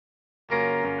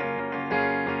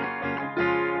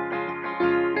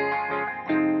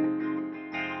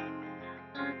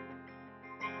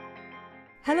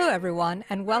Hello, everyone,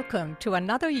 and welcome to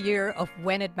another year of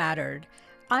When It Mattered.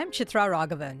 I'm Chitra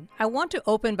Raghavan. I want to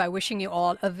open by wishing you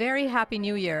all a very happy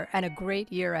new year and a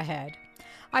great year ahead.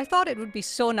 I thought it would be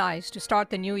so nice to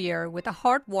start the new year with a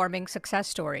heartwarming success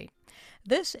story.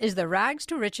 This is the rags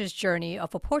to riches journey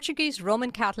of a Portuguese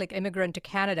Roman Catholic immigrant to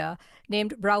Canada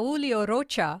named Braulio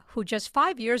Rocha, who just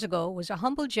 5 years ago was a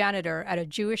humble janitor at a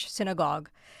Jewish synagogue.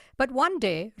 But one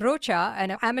day, Rocha,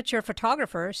 an amateur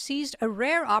photographer, seized a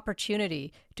rare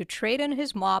opportunity to trade in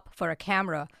his mop for a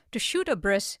camera to shoot a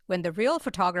bris when the real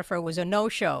photographer was a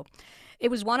no-show. It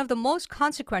was one of the most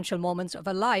consequential moments of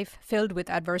a life filled with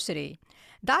adversity.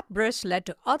 That bris led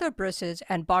to other brises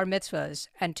and bar mitzvahs,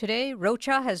 and today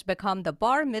Rocha has become the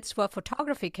bar mitzvah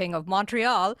photography king of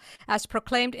Montreal, as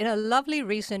proclaimed in a lovely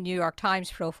recent New York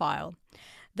Times profile.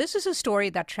 This is a story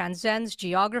that transcends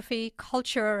geography,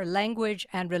 culture, language,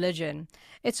 and religion.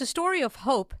 It's a story of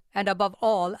hope and, above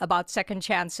all, about second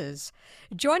chances.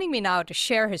 Joining me now to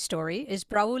share his story is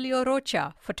Braulio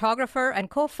Rocha, photographer and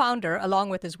co-founder, along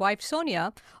with his wife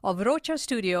Sonia, of Rocha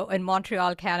Studio in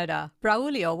Montreal, Canada.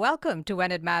 Braulio, welcome to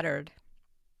When It Mattered.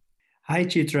 Hi,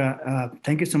 Chitra.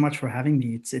 Thank you so much for having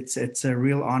me. It's a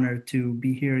real honor to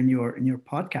be here in your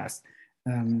podcast.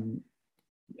 I'm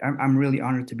really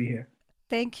honored to be here.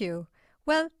 Thank you.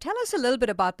 Well, tell us a little bit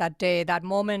about that day, that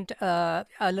moment a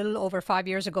little over 5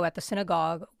 years ago at the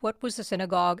synagogue. What was the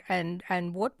synagogue and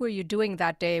what were you doing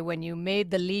that day when you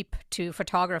made the leap to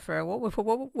photographer?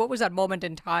 What was that moment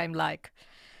in time like?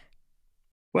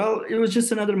 Well, it was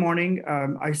just another morning.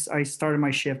 I started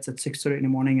my shifts at 6:30 in the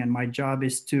morning, and my job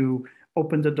is to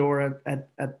open the door at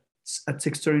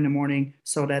 6:30 in the morning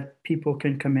so that people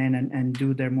can come in and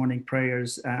do their morning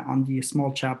prayers on the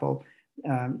small chapel.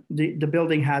 The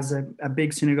building has a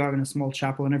big synagogue and a small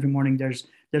chapel, and every morning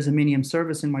there's a minyan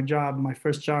service. In my job, my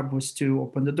first job was to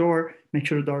open the door, make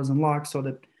sure the door is unlocked so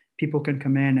that people can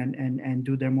come in and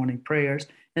do their morning prayers.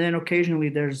 And then occasionally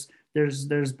there's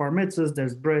bar mitzvahs,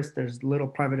 there's bris, there's little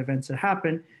private events that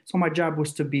happen. So my job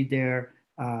was to be there,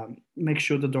 make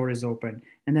sure the door is open.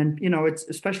 And then, it's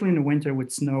especially in the winter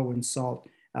with snow and salt,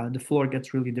 the floor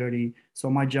gets really dirty. So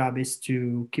my job is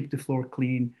to keep the floor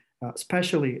clean.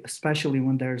 Especially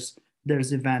when there's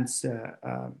events,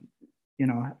 the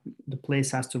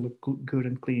place has to look good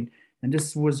and clean. And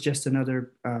this was just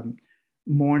another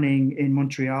morning in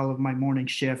Montreal of my morning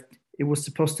shift. It was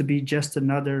supposed to be just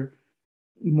another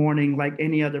morning like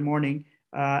any other morning,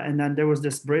 and then there was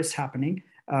this bris happening,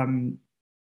 and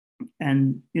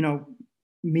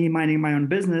me minding my own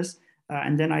business,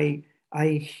 and then I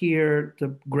hear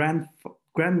the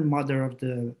grandmother of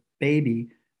the baby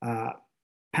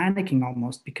panicking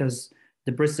almost because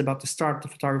the bris is about to start. The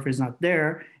photographer is not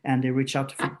there, and they reach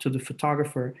out to the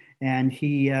photographer, and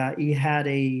he had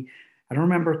I don't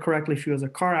remember correctly if it was a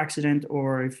car accident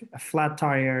or if a flat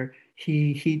tire.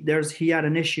 He had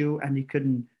an issue and he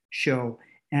couldn't show,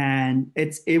 and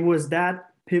it was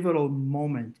that pivotal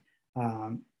moment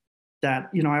that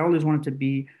I always wanted to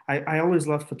be. I always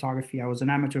loved photography. I was an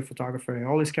amateur photographer. I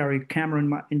always carry a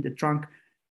camera in the trunk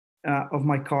of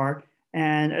my car.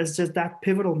 And it's just that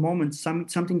pivotal moment,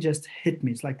 something just hit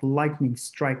me. It's like lightning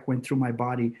strike went through my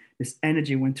body. This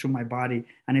energy went through my body,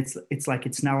 and it's like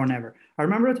it's now or never. I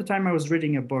remember at the time I was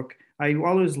reading a book. I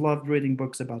always loved reading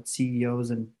books about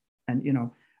CEOs and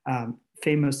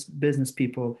famous business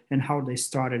people and how they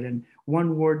started. And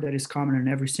one word that is common in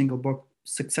every single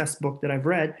success book that I've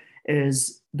read,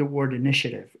 is the word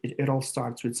initiative. It all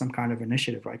starts with some kind of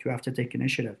initiative, right? You have to take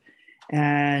initiative.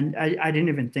 And I didn't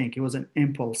even think. It was an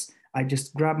impulse. I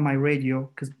just grabbed my radio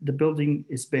because the building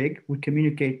is big. We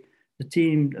communicate, the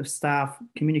team of staff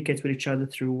communicates with each other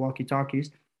through walkie-talkies.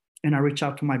 And I reach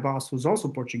out to my boss, who's also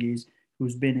Portuguese,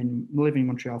 who's been living in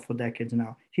Montreal for decades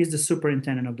now. He's the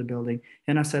superintendent of the building.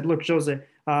 And I said, look, Jose,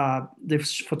 the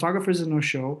photographers in our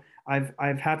show,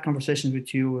 I've had conversations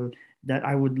with you that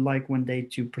I would like one day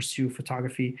to pursue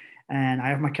photography. And I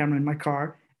have my camera in my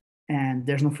car, and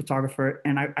there's no photographer,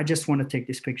 and I just want to take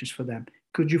these pictures for them.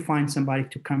 Could you find somebody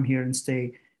to come here and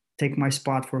take my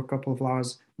spot for a couple of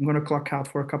hours? I'm going to clock out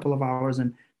for a couple of hours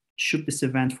and shoot this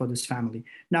event for this family.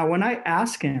 Now, when I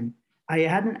asked him, I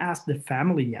hadn't asked the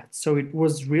family yet. So it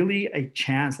was really a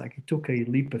chance. Like, I took a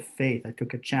leap of faith. I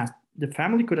took a chance. The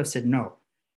family could have said no,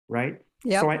 right?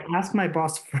 Yep. So I asked my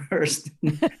boss first,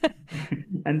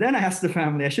 and then I asked the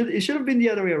family. It should have been the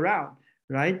other way around,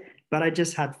 right? But I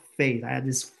just had faith. I had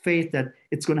this faith that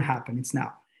it's going to happen. It's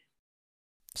now.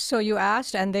 So you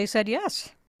asked, and they said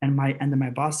yes. And then my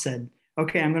boss said,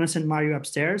 "Okay, I'm going to send Mario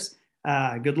upstairs.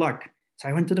 Good luck." So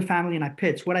I went to the family and I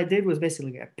pitched. What I did was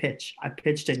basically a pitch. I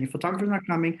pitched it. Your photographer's not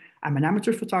coming. I'm an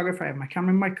amateur photographer. I have my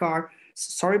camera in my car.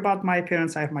 sorry about my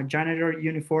appearance. I have my janitor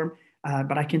uniform,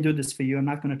 but I can do this for you. I'm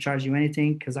not going to charge you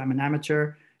anything because I'm an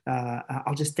amateur.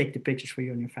 I'll just take the pictures for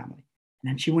you and your family.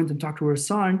 And then she went and talked to her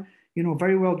son,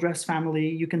 very well dressed family.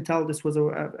 You can tell this was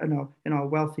a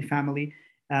wealthy family.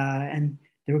 And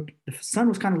the son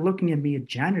was kind of looking at me, a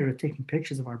janitor, taking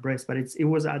pictures of our bris, but it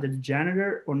was either the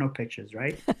janitor or no pictures,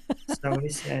 right? So he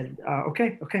said,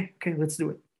 okay, let's do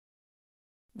it.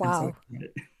 And so Wow.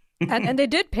 And they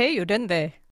did pay you, didn't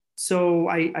they? So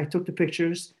I took the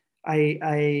pictures.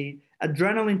 I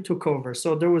adrenaline took over.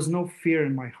 So there was no fear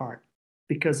in my heart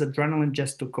because adrenaline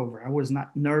just took over. I was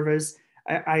not nervous.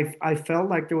 I felt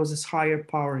like there was this higher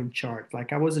power in charge.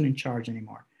 Like I wasn't in charge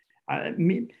anymore.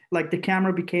 Like the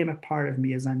camera became a part of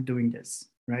me as I'm doing this,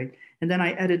 right? And then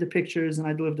I edited the pictures and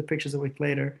I delivered the pictures a week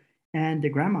later. And the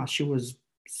grandma, she was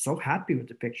so happy with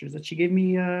the pictures that she gave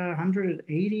me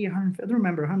 180, 100, I don't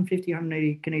remember, 150,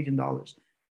 180 Canadian dollars.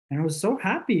 And I was so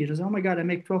happy. It was, oh my God, I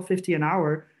make $12.50 an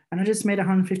hour and I just made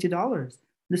 $150.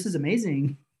 This is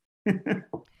amazing.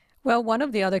 Well, one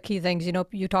of the other key things,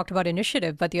 you talked about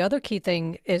initiative, but the other key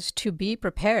thing is to be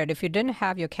prepared. If you didn't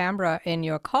have your camera in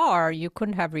your car, you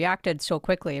couldn't have reacted so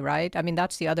quickly, right? I mean,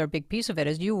 that's the other big piece of it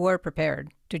is you were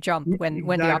prepared to jump when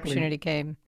the opportunity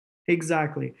came.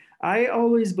 Exactly. I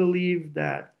always believe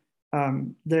that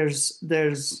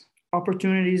there's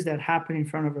opportunities that happen in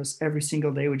front of us every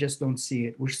single day. We just don't see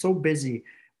it. We're so busy.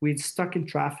 We're stuck in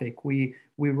traffic. We're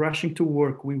rushing to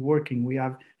work. We're working. We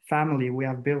have family. We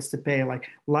have bills to pay. Like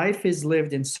life is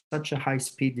lived in such a high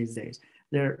speed these days.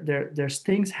 There's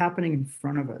things happening in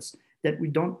front of us that we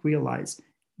don't realize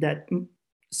that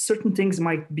certain things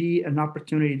might be an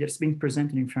opportunity that's being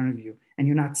presented in front of you and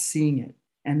you're not seeing it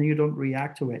and then you don't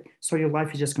react to it. So your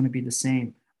life is just going to be the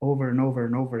same over and over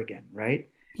and over again, right?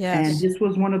 And Yes. this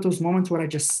was one of those moments where I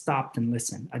just stopped and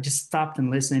listened. I just stopped and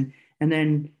listened. And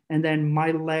then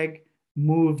my leg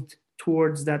moved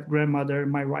towards that grandmother,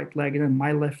 my right leg, and then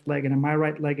my left leg, and then my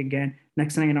right leg again.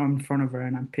 Next thing I know, I'm in front of her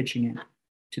and I'm pitching in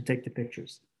to take the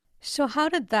pictures. So, how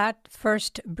did that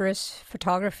first bris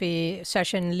photography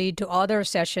session lead to other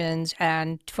sessions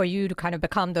and for you to kind of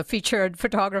become the featured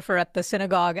photographer at the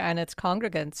synagogue and its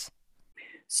congregants?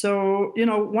 So,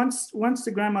 once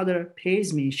the grandmother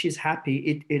pays me, she's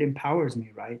happy. It empowers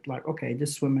me, right? Like, okay,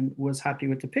 this woman was happy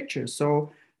with the pictures.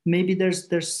 So maybe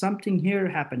there's something here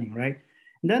happening, right?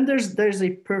 And then there's a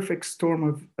perfect storm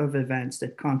of events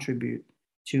that contribute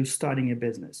to starting a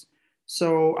business.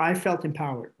 So I felt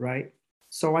empowered, right?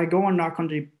 So I go and knock on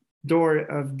the door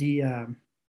of the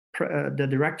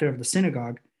director of the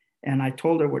synagogue, and I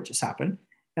told her what just happened.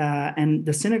 And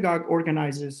the synagogue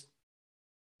organizes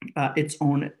its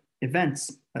own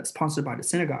events sponsored by the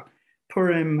synagogue,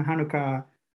 Purim, Hanukkah,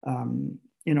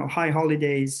 high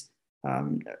holidays,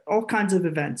 all kinds of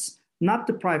events. Not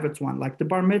the private one, like the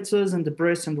bar mitzvahs and the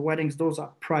bris and the weddings. Those are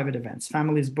private events.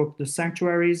 Families book the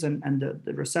sanctuaries and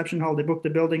the reception hall. They book the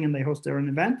building and they host their own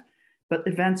event. But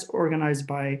events organized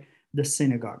by the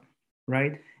synagogue,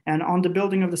 right? And on the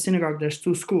building of the synagogue, there's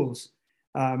two schools.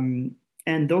 And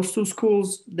those two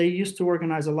schools, they used to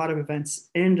organize a lot of events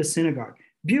in the synagogue.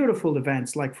 Beautiful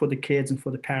events, like for the kids and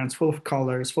for the parents, full of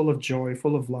colors, full of joy,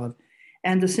 full of love.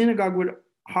 And the synagogue would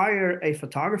hire a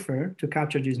photographer to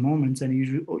capture these moments. And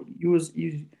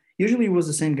usually it was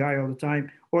the same guy all the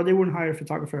time, or they wouldn't hire a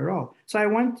photographer at all. So I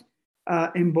went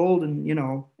emboldened,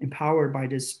 empowered by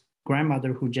this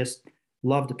grandmother who just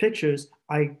loved the pictures.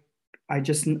 I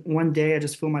just one day I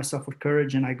just fill myself with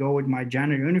courage and I go with my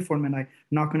janitor uniform and I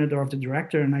knock on the door of the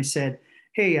director and I said,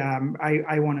 hey,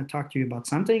 I want to talk to you about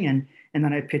something. And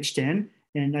then I pitched in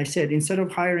and I said, instead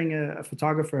of hiring a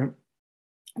photographer,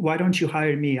 why don't you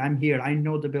hire me? I'm here. I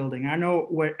know the building. I know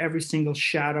where every single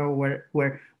shadow,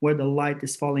 where the light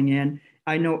is falling in.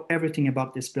 I know everything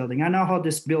about this building. I know how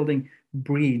this building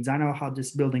breathes. I know how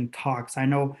this building talks. I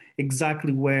know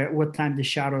exactly what time the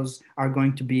shadows are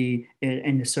going to be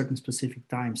in a certain specific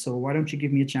time. So why don't you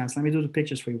give me a chance? Let me do the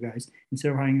pictures for you guys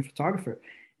instead of hiring a photographer.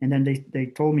 And then they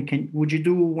told me, would you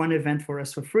do one event for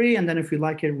us for free? And then if we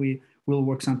like it, we'll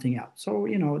work something out. So,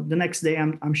 the next day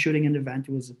I'm shooting an event.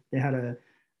 They had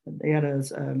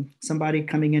somebody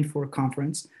coming in for a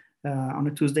conference on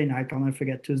a Tuesday night. I'll never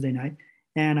forget Tuesday night.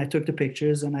 And I took the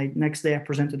pictures and next day I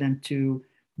presented them to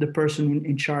the person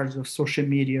in charge of social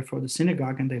media for the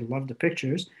synagogue and they loved the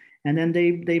pictures. And then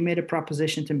they made a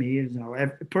proposition to me,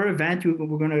 per event,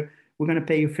 we're gonna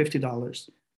pay you $50.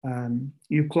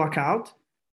 You clock out,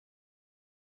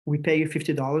 we pay you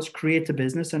 $50, create the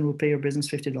business, and we'll pay your business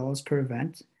 $50 per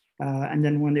event. And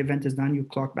then when the event is done, you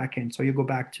clock back in. So you go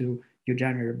back to your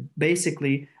janitor.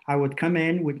 Basically, I would come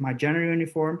in with my janitor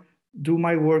uniform, do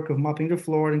my work of mopping the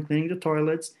floor and cleaning the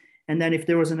toilets, And then if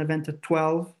there was an event at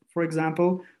 12, for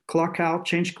example, clock out,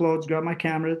 change clothes, grab my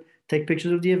camera, take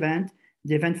pictures of the event.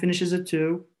 The event finishes at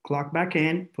 2, clock back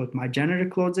in, put my janitor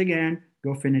clothes again,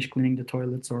 go finish cleaning the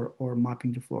toilets or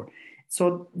mopping the floor.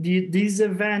 So these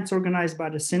events organized by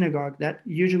the synagogue that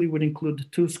usually would include the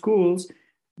two schools,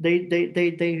 they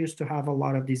used to have a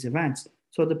lot of these events.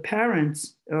 So the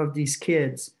parents of these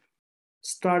kids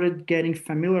started getting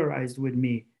familiarized with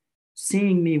me,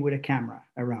 seeing me with a camera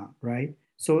around, right?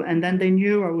 So, and then they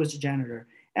knew I was a janitor.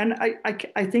 And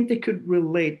I think they could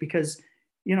relate because,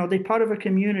 they're part of a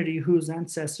community whose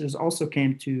ancestors also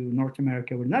came to North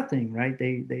America with nothing, right?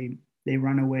 They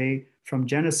run away from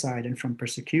genocide and from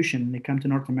persecution, and they come to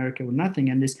North America with nothing.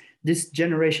 And this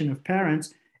generation of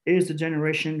parents is the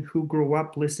generation who grew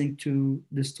up listening to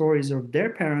the stories of their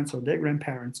parents or their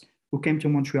grandparents who came to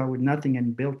Montreal with nothing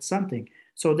and built something.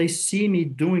 So they see me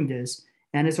doing this,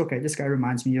 and it's okay. This guy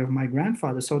reminds me of my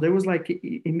grandfather. So there was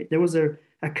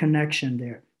a connection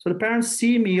there. So the parents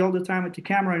see me all the time with the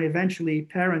camera, and eventually, a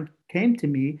parent came to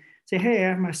me, say, "Hey, I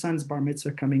have my son's bar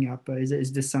mitzvah coming up.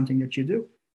 Is this something that you do?"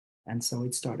 And so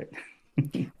it started.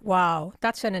 Wow,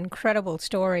 that's an incredible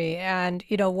story. And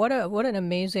what an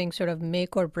amazing sort of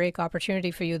make or break opportunity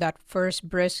for you, that first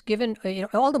bris, given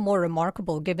all the more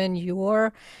remarkable given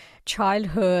your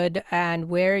childhood and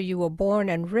where you were born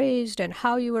and raised and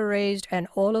how you were raised and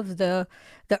all of the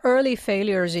early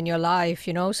failures in your life.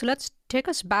 So let's take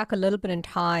us back a little bit in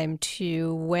time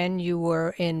to when you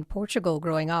were in Portugal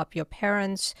growing up, your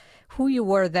parents, who you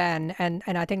were then, and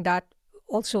I think that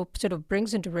also sort of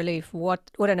brings into relief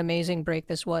what an amazing break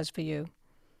this was for you.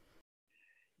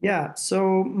 Yeah.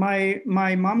 So my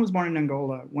mom was born in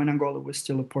Angola when Angola was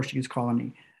still a Portuguese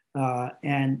colony,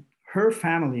 and her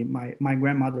family, my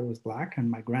grandmother was black,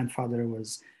 and my grandfather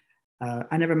was.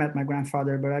 I never met my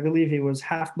grandfather, but I believe he was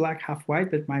half black, half white.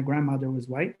 But my grandmother was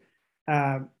white,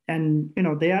 and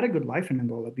they had a good life in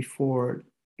Angola before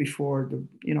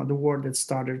the war that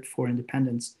started for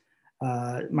independence.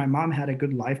 My mom had a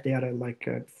good life. They had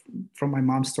from my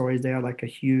mom's stories, they had like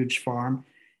a huge farm,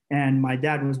 and my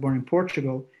dad was born in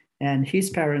Portugal, and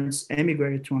his parents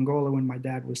emigrated to Angola when my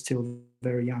dad was still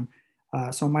very young.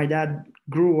 So my dad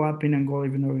grew up in Angola,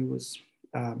 even though he was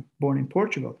born in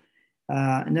Portugal,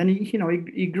 and then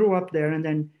he grew up there, and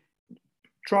then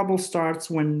trouble starts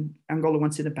when Angola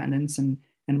wants independence, and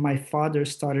my father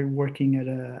started working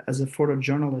as a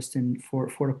photojournalist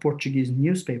for a Portuguese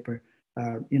newspaper,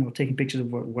 taking pictures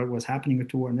of what was happening with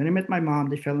the war. And then I met my mom.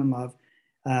 They fell in love,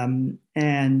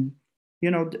 and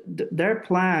their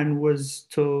plan was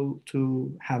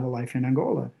to have a life in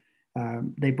Angola.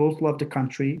 They both loved the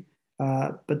country,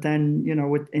 but then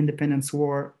with independence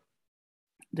war,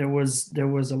 there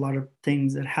was a lot of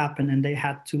things that happened, and they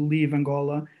had to leave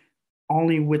Angola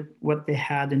only with what they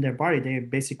had in their body. They are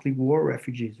basically war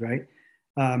refugees, right?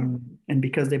 And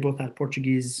because they both had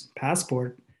Portuguese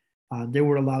passport, they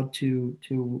were allowed to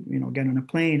get on a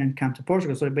plane and come to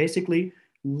Portugal. So they basically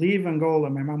leave Angola.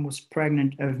 My mom was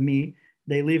pregnant of me.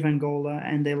 They leave Angola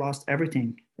and they lost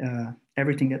everything,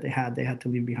 everything that they had. They had to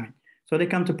leave behind. So they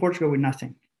come to Portugal with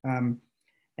nothing.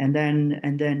 And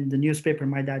then the newspaper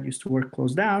my dad used to work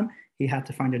closed down. He had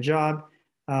to find a job,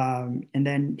 and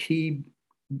then he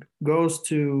goes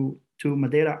to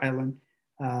Madeira Island.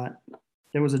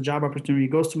 There was a job opportunity. He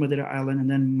goes to Madeira Island, and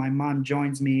then my mom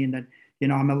joins me, and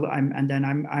then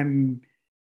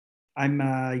I'm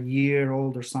a year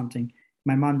old or something.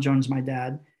 My mom joins my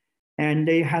dad, and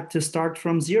they had to start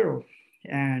from zero,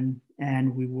 and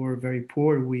we were very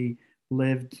poor. We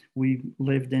lived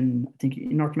in, I think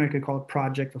in North America called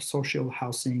project or social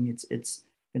housing. It's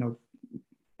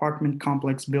apartment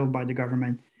complex built by the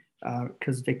government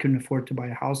because they couldn't afford to buy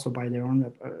a house or buy their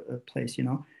own place.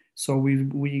 So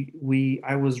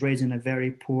I was raised in a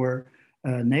very poor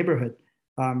neighborhood,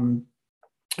 and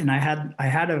I had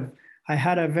a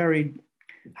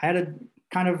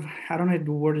kind of, I don't know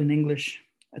the word in English,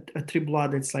 a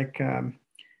triblade. It's like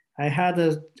I had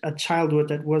a childhood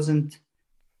that wasn't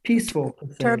peaceful.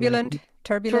 Turbulent.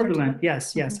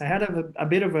 Yes. Mm-hmm. I had a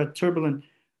bit of a turbulent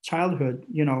childhood.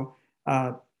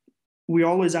 We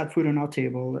always had food on our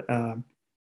table.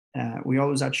 We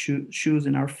always had shoes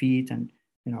in our feet, and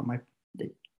they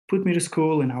put me to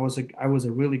school, and I was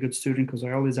a really good student because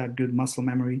I always had good muscle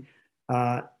memory.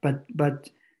 But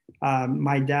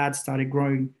my dad started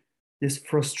growing this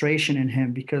frustration in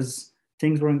him because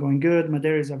things weren't going good.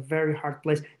 Madeira is a very hard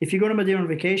place. If you go to Madeira on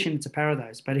vacation, it's a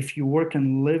paradise. But if you work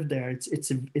and live there,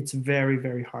 it's very,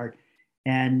 very hard.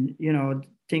 And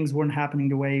things weren't happening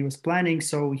the way he was planning.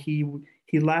 So he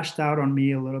lashed out on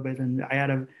me a little bit, and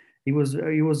he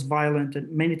was violent.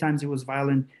 And many times he was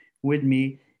violent with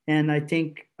me. And I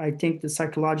think the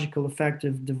psychological effect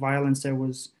of the violence that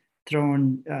was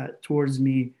thrown towards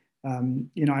me.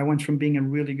 I went from being a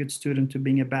really good student to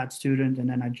being a bad student, and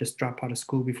then I just dropped out of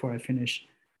school before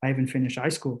I even finished high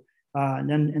school. And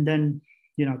then,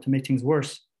 to make things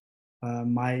worse,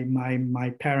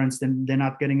 my parents, they're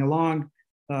not getting along.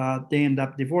 They end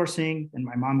up divorcing, and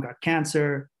my mom got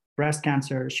cancer, breast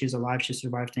cancer. She's alive. She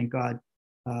survived, thank God.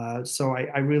 So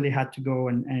I really had to go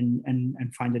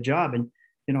and find a job. And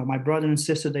my brother and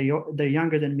sister, they're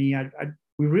younger than me.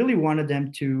 We really wanted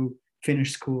them to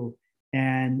finish school,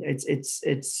 and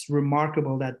it's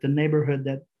remarkable that the neighborhood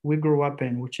that we grew up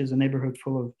in, which is a neighborhood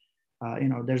full of,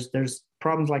 there's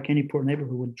problems like any poor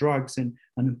neighborhood with drugs and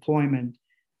unemployment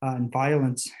and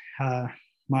violence.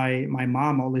 My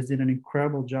mom always did an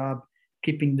incredible job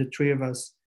keeping the three of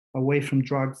us away from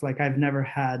drugs. Like I've never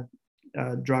had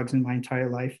drugs in my entire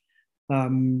life.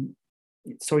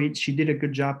 So she did a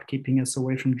good job keeping us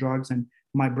away from drugs. And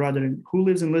my brother, who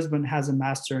lives in Lisbon, has a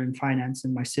master in finance,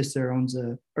 and my sister owns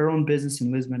her own business in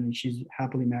Lisbon, and she's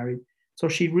happily married. So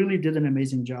she really did an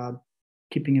amazing job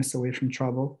keeping us away from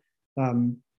trouble.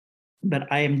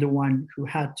 But I am the one who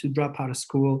had to drop out of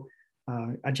school.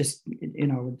 I just,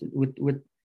 with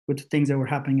the things that were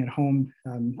happening at home,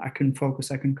 I couldn't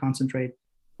focus, I couldn't concentrate,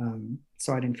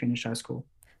 so I didn't finish high school.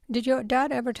 Did your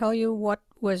dad ever tell you what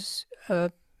was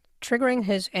triggering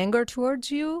his anger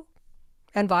towards you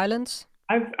and violence?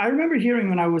 I remember hearing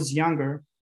when I was younger.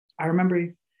 I remember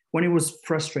when he was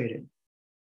frustrated.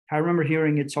 I remember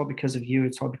hearing, "It's all because of you.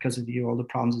 It's all because of you. All the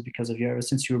problems is because of you. Ever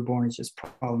since you were born, it's just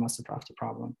problem after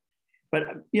problem."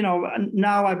 But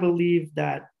now I believe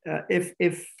that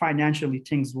if financially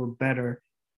things were better,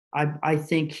 I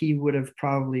think he would have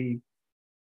probably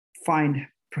find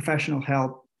professional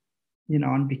help,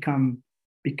 and become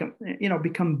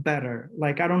better.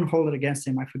 Like I don't hold it against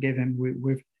him. I forgive him.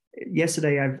 We've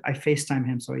yesterday I FaceTime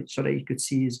him so that he could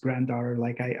see his granddaughter.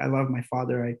 Like I love my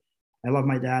father. I love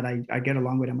my dad. I get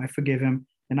along with him. I forgive him,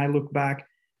 and I look back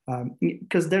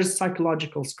because there's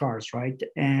psychological scars, right?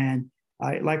 And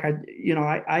I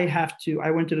have to.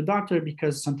 I went to the doctor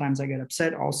because sometimes I get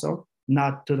upset. Also,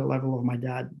 not to the level of my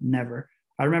dad. Never.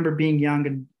 I remember being young,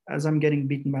 and as I'm getting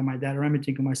beaten by my dad, I remember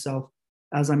thinking to myself,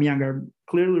 as I'm younger,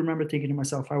 clearly remember thinking to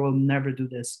myself, I will never do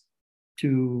this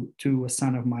to a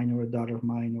son of mine or a daughter of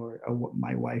mine or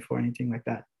my wife or anything like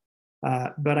that.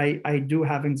 But I do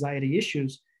have anxiety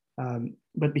issues.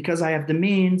 But because I have the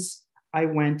means, I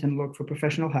went and looked for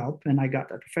professional help, and I got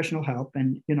that professional help.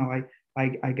 And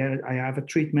I get it. I have a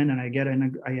treatment, and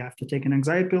I have to take an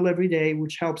anxiety pill every day,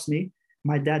 which helps me.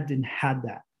 My dad didn't have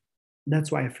that.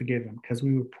 That's why I forgive him, because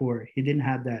we were poor. He didn't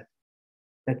have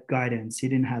that guidance. He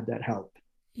didn't have that help.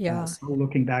 Yeah. So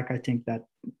looking back, I think that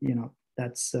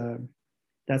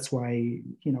that's why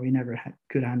he never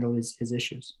could handle his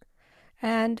issues.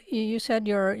 And you said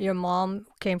your mom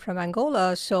came from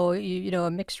Angola, so a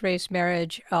mixed race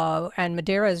marriage, and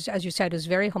Madeira, as you said, is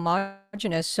very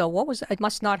homogenous. So it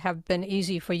must not have been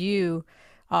easy for you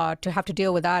to have to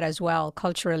deal with that as well,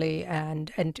 culturally,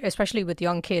 and especially with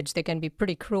young kids, they can be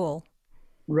pretty cruel.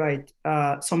 Right.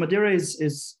 So Madeira is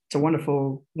it's a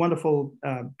wonderful, wonderful,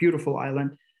 beautiful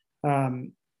island.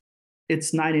 Um,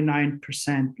 it's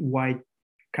 99% white,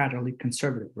 Catholic,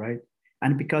 conservative, right?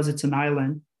 And because it's an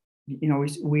island,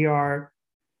 we are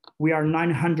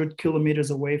 900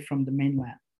 kilometers away from the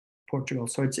mainland, Portugal.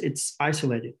 So it's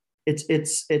isolated. It's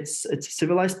a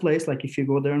civilized place. Like if you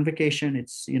go there on vacation,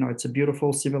 it's a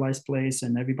beautiful civilized place,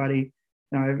 and everybody,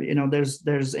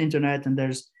 there's internet, and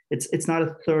it's not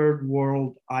a third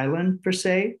world island per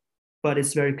se, but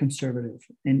it's very conservative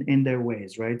in their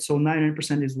ways, right? So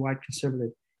 99% is white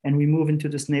conservative, and we move into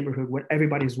this neighborhood where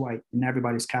everybody's white and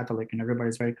everybody's Catholic and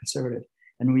everybody's very conservative,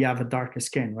 and we have a darker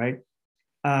skin, right?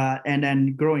 And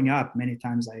then growing up, many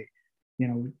times you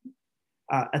know,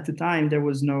 at the time there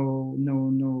was no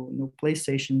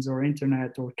PlayStations or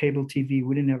internet or cable TV.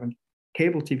 We didn't have a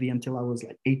cable TV until I was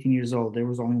like 18 years old. There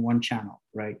was only one channel,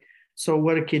 right? So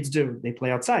what do kids do? They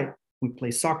play outside. We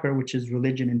play soccer, which is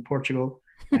religion in Portugal,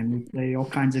 and we play all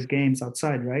kinds of games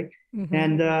outside, right? Hmm.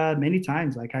 And many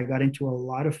times, like I got into a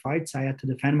lot of fights. I had to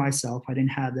defend myself. I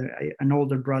didn't have an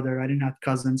older brother. I didn't have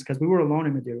cousins because we were alone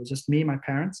in Madeira. It was just me, my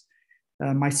parents,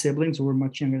 my siblings who were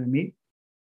much younger than me.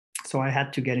 So I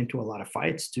had to get into a lot of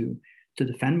fights to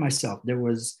defend myself. There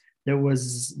was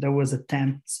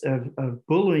attempts of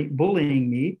bullying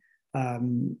me.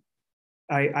 Um,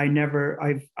 I never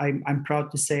I'm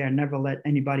proud to say I never let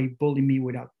anybody bully me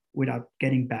without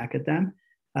getting back at them.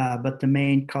 But the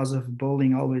main cause of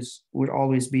bullying would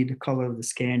always be the color of the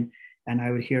skin, and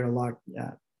I would hear a lot.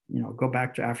 Go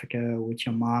back to Africa with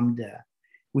your mom.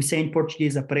 We say in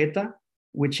Portuguese, a preta.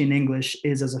 which in English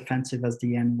is as offensive as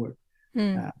the N word.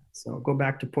 Hmm. So go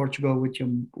back to Portugal with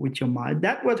your mom.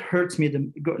 That what hurts me.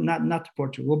 Not to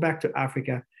Portugal. Go back to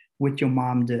Africa with your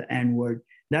mom. The N word.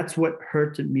 That's what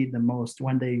hurted me the most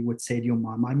when they would say to your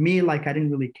mom. Like I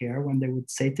didn't really care when they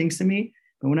would say things to me,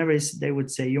 but whenever they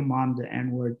would say your mom the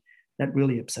N word, that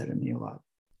really upset me a lot.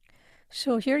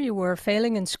 So here you were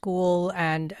failing in school,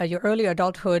 and your early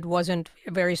adulthood wasn't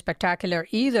very spectacular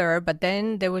either. But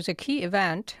then there was a key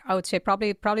event. I would say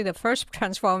probably the first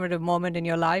transformative moment in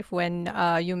your life when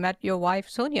you met your wife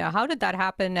Sonia. How did that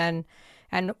happen,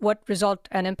 and what result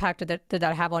and impact did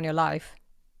that have on your life?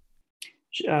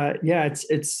 Yeah,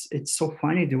 it's so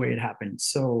funny the way it happened.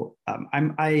 So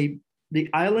the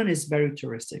island is very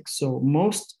touristic. So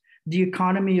the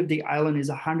economy of the island is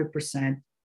 100%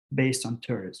 based on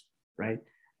tourism, right?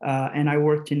 And I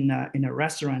worked in a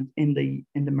restaurant in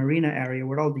the marina area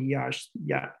where all the yachts,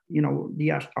 yeah, the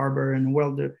yacht harbor and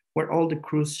where all the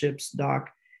cruise ships dock.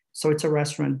 So it's a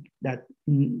restaurant that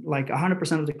like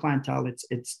 100% of the clientele,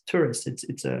 it's tourists.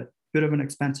 It's a bit of an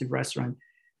expensive restaurant.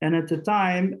 And at the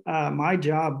time, my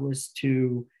job was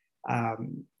to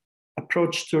um,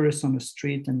 approach tourists on the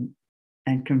street and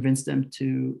convince them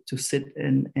to sit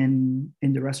in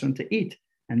the restaurant to eat.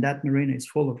 And that marina is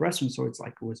full of restaurants, so it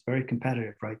was very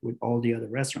competitive, right, with all the other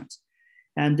restaurants.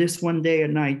 And this one day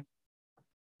at night,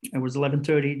 it was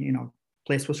 11:30.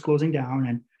 Place was closing down,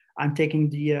 and I'm taking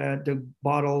the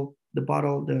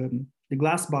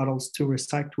glass bottles to a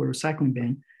recycling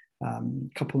bin, a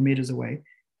couple of meters away.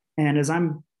 And as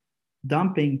I'm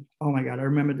dumping, oh my God, I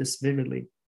remember this vividly.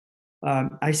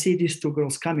 I see these two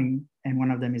girls coming, and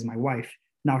one of them is my wife.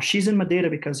 Now she's in Madeira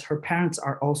because her parents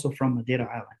are also from Madeira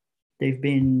Island. They've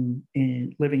been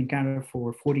living in Canada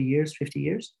for 40 years, 50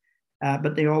 years,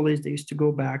 but they used to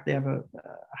go back. They have a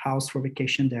house for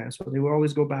vacation there, so they would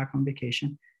always go back on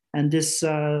vacation. And this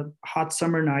hot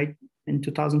summer night in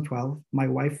 2012, my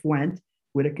wife went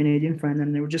with a Canadian friend,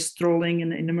 and they were just strolling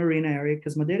in the marina area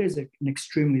because Madeira is an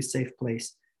extremely safe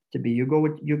place to be. You go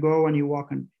and you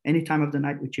walk on any time of the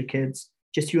night with your kids,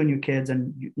 just you and your kids,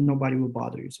 and nobody will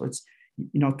bother you. So it's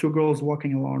two girls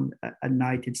walking along at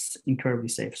night. It's incredibly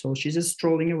safe. So she's just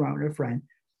strolling around with her friend.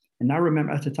 And I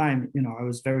remember at the time, I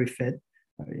was very fit.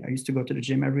 I used to go to the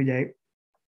gym every day.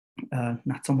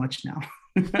 Not so much now,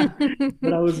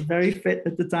 but I was very fit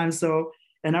at the time. So,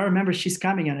 and I remember she's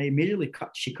coming, and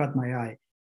she caught my eye.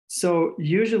 So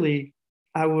usually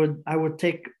I would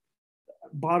take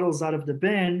bottles out of the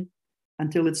bin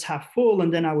until it's half full,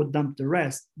 and then I would dump the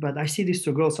rest. But I see these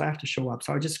two girls, so I have to show up.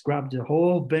 So I just grabbed the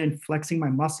whole bin, flexing my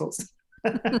muscles,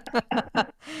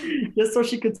 just so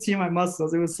she could see my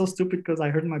muscles. It was so stupid because I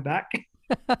hurt my back.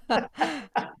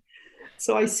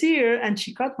 So I see her, and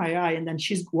she caught my eye, and then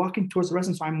she's walking towards the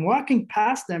restaurant. So I'm walking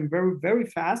past them very, very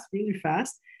fast, really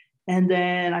fast. And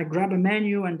then I grab a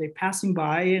menu, and they're passing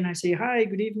by, and I say, "Hi,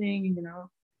 good evening.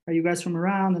 Are you guys from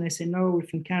around?" And I say, "No, we're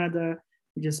from Canada.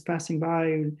 We're just passing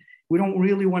by. We don't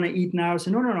really want to eat now." I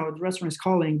say, "No. The restaurant is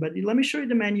calling, but let me show you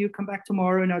the menu. Come back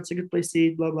tomorrow. It's a good place to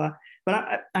eat, blah, blah."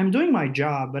 But I'm doing my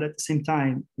job, but at the same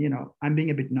time, I'm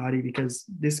being a bit naughty because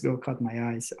this girl caught my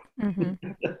eye. So. Hmm.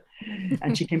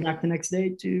 And she came back the next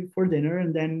day for dinner.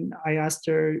 And then I asked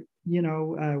her,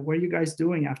 what are you guys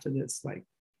doing after this? Like,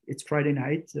 it's Friday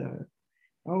night.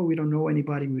 Oh, we don't know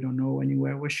anybody. We don't know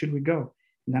anywhere. Where should we go?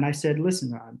 And then I said,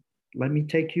 "Listen, let me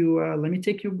take you. Let me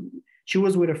take you." She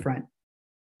was with a friend,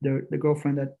 the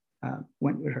girlfriend that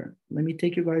went with her. "Let me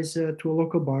take you guys to a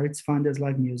local bar. It's fun. There's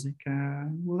live music.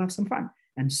 We'll have some fun."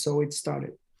 And so it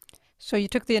started. So you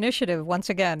took the initiative once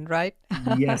again, right?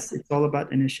 Yes, it's all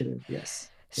about initiative.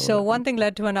 Yes, it's all So about one thing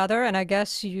led to another, and I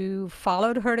guess you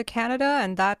followed her to Canada,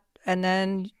 and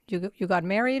then you got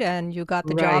married, and you got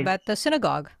the job right. at the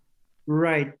synagogue.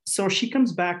 Right. So she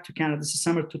comes back to Canada. This is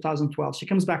summer 2012. She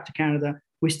comes back to Canada.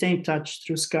 We stay in touch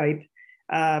through Skype.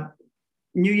 Uh,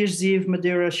 New Year's Eve,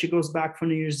 Madeira. She goes back for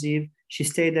New Year's Eve. She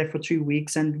stayed there for 3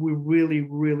 weeks, and we really,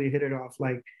 really hit it off.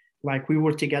 Like we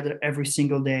were together every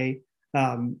single day.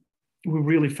 Um, we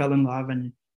really fell in love.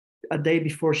 And a day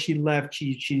before she left,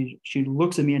 she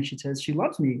looks at me and she says she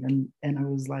loves me. And I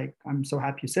was like, "I'm so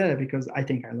happy you said it because I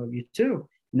think I love you too."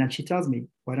 And then she tells me,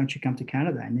 "Why don't you come to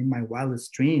Canada?" And in my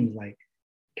wildest dreams, like,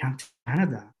 come to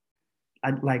Canada.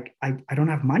 I don't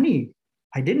have money.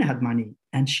 I didn't have money,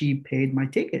 and she paid my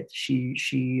ticket. She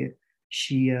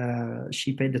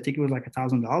paid the ticket was like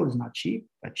 $1,000, not cheap,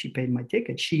 but she paid my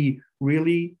ticket. She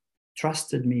really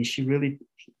trusted me. She really,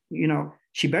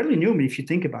 she barely knew me if you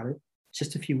think about it.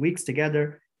 Just a few weeks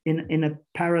together in a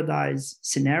paradise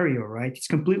scenario, right? It's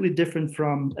completely different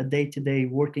from a day-to-day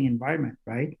working environment,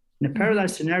 right? In a Hmm.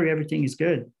 paradise scenario, everything is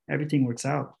good, everything works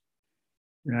out,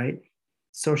 right?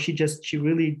 So she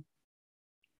really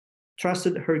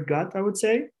trusted her gut, I would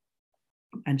say,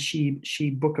 and she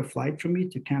booked a flight for me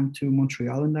to come to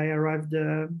Montreal, and I arrived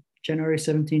January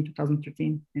 17,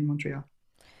 2013 in Montreal.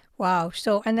 Wow.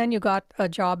 So, and then you got a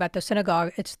job at the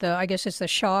synagogue. I guess it's the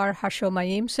Shar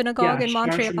Hashomayim synagogue Yeah, in Shar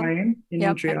Montreal. Shemayim in Yep.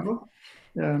 Montreal.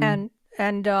 Um, And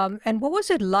and what was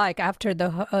it like after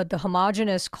the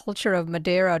homogenous culture of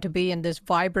Madeira to be in this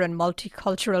vibrant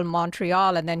multicultural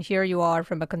Montreal, and then here you are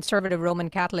from a conservative Roman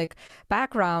Catholic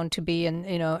background to be in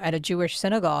at a Jewish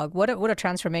synagogue? What a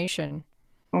transformation!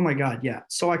 oh my God, yeah.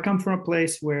 So I come from a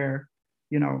place where,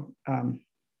 you know,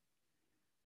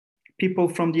 people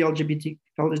from the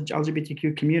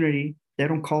LGBTQ community, they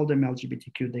don't call them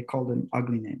LGBTQ, they call them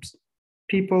ugly names.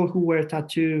 People who wear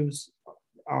tattoos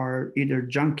are either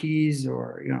junkies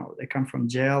or, they come from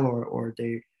jail or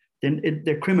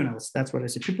they're criminals. That's what I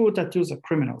say. People with tattoos are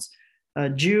criminals.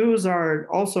 Jews are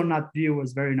also not viewed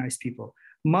as very nice people.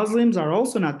 Muslims are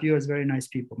also not viewed as very nice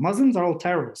people. Muslims are all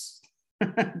terrorists.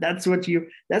 That's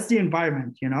the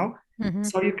environment, Hmm.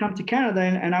 So you come to Canada,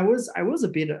 and I was a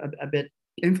bit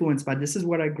influenced by this. Is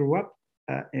what I grew up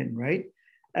in, right?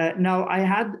 Now I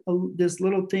had this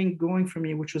little thing going for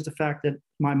me, which was the fact that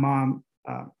my mom,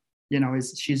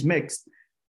 she's mixed,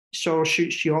 so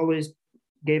she always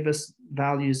gave us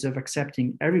values of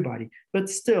accepting everybody. But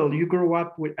still, you grow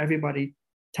up with everybody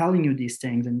telling you these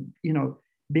things, and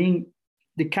being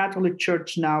the Catholic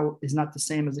Church now is not the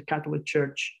same as the Catholic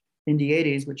Church in the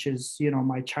 80s, which is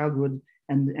my childhood,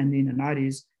 and in the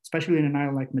 90s, especially in an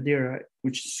island like Madeira,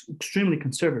 which is extremely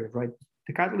conservative, right?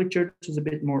 The Catholic Church is a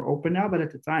bit more open now, but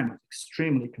at the time it was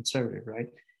extremely conservative, right?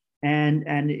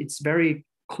 And it's very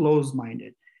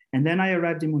closed-minded. And then I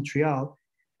arrived in Montreal,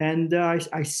 and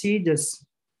I see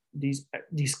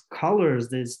these colors,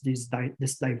 this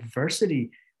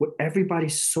diversity, where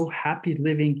everybody's so happy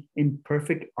living in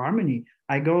perfect harmony.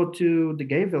 I go to the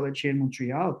gay village here in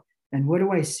Montreal, and what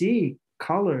do I see?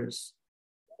 Colors,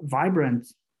 vibrant,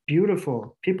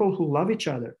 beautiful, people who love each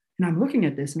other. And I'm looking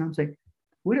at this and I'm saying,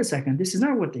 wait a second, this is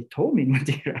not what they told me in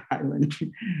Madeira Island.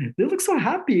 They look so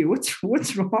happy. What's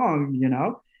wrong,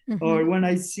 Hmm. Or when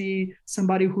I see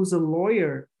somebody who's a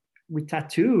lawyer with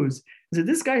tattoos, I say,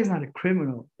 this guy is not a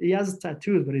criminal. He has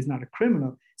tattoos, but he's not a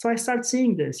criminal. So I start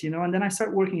seeing this, and then I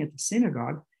start working at the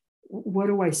synagogue. What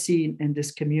do I see in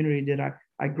this community that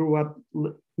I grew up,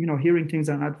 hearing things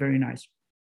that are not very nice?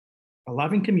 A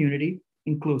loving community,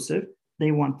 inclusive.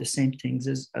 They want the same things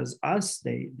as us.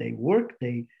 They work.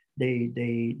 They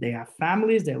have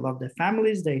families. They love their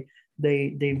families. They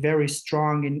very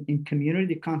strong in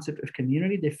community, the concept of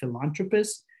community. They're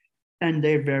philanthropists, and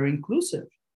they're very inclusive.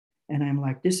 And I'm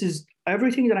like, this is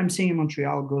everything that I'm seeing in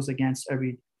Montreal goes against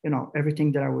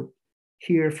everything that I would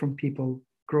hear from people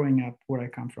growing up where I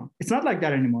come from. It's not like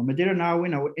that anymore. Madeira now,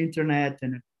 internet,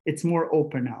 and it's more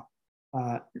open now.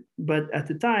 Uh, but at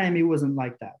the time, it wasn't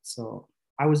like that. So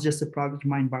I was just a product of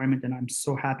my environment, and I'm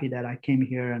so happy that I came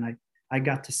here and I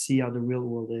got to see how the real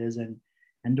world is, and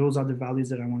those are the values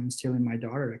that I want to instill in my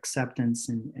daughter: acceptance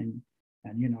and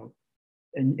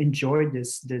and enjoy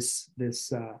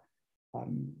this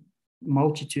um,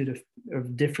 multitude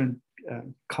of different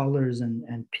colors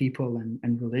and people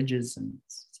and religions, and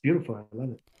it's beautiful. I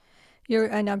love it.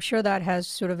 And I'm sure that has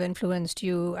sort of influenced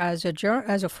you as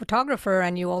as a photographer,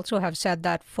 and you also have said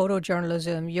that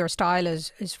photojournalism, your style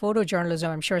is photojournalism.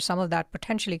 I'm sure some of that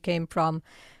potentially came from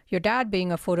your dad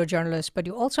being a photojournalist, but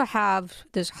you also have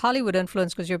this Hollywood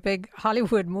influence because you're a big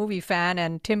Hollywood movie fan,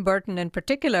 and Tim Burton in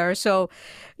particular. So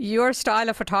your style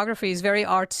of photography is very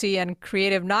artsy and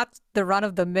creative, not the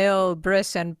run-of-the-mill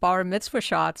bris and bar mitzvah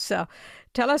shots. So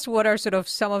tell us what are sort of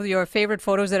some of your favorite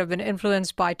photos that have been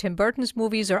influenced by Tim Burton's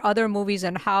movies or other movies,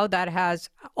 and how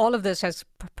all of this has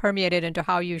permeated into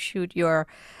how you shoot your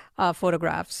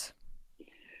photographs.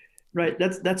 Right.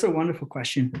 That's a wonderful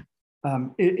question.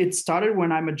 It started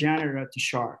when I'm a janitor at the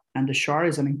Shar, and the Shar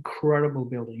is an incredible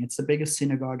building. It's the biggest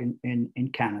synagogue in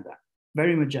Canada,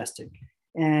 very majestic.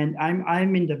 And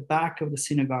I'm in the back of the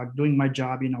synagogue doing my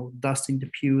job, dusting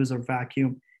the pews or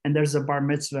vacuum. And there's a bar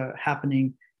mitzvah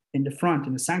happening in the front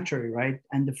in the sanctuary, right?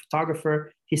 And the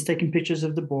photographer, he's taking pictures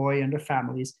of the boy and their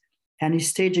families, and he's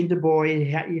staging the boy.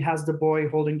 He has the boy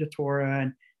holding the Torah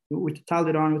and with the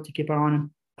talit on, with the kippah on, and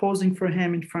posing for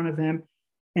him in front of him.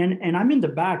 And I'm in the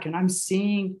back, and I'm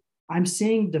seeing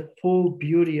the full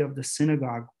beauty of the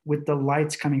synagogue with the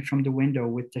lights coming from the window,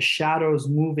 with the shadows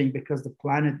moving because the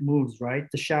planet moves, right?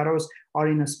 The shadows are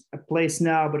in a place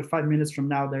now, but 5 minutes from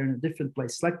now, they're in a different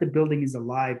place. It's like the building is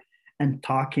alive and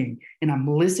talking, and I'm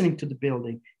listening to the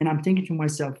building, and I'm thinking to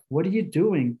myself, what are you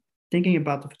doing? Thinking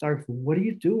about the photographer, what are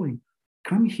you doing?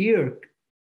 Come here.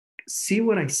 see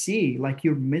what I see. Like,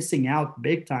 you're missing out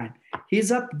big time.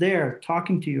 He's up there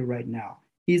talking to you right now.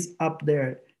 He's up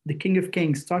there, the King of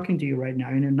Kings, talking to you right now,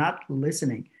 and you're not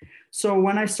listening. So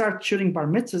when I start shooting bar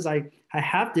mitzvahs, I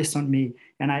have this on me,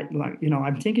 and I, like,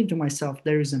 I'm thinking to myself,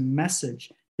 there is a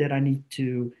message that I need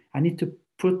to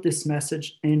put this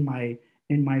message in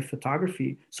my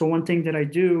photography. So one thing that I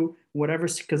do, whatever,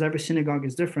 because every synagogue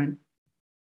is different,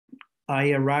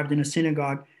 I arrived in a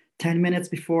synagogue 10 minutes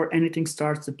before anything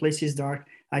starts. The place is dark.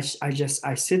 I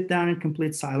sit down in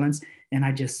complete silence and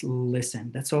I just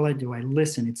listen. That's all I do. I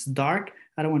listen. It's dark.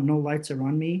 I don't want no lights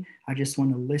around me. I just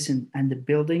want to listen. And the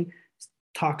building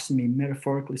talks to me,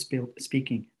 metaphorically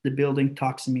speaking. The building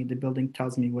talks to me. The building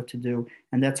tells me what to do.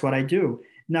 And that's what I do.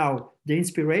 Now, the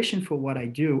inspiration for what I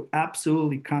do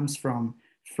absolutely comes from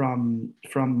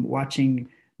watching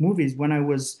movies. When I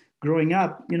was growing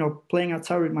up, playing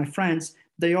outside with my friends,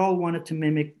 they all wanted to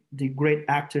mimic the great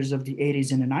actors of the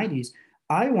 80s and the 90s.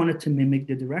 I wanted to mimic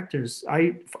the directors.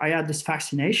 I had this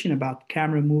fascination about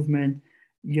camera movement,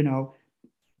 you know,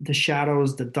 the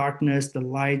shadows, the darkness, the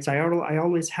lights. I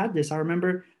always had this. I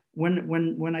remember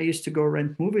when I used to go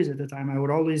rent movies at the time, I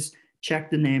would always check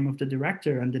the name of the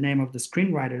director and the name of the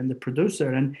screenwriter and the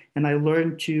producer, and I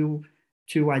learned to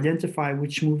identify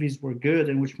which movies were good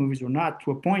and which movies were not,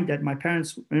 to a point that my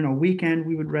parents, weekend,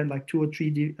 we would rent like two or three,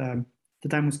 the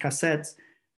time was cassettes.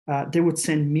 They would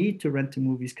send me to rent the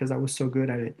movies because I was so good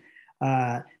at it.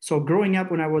 So growing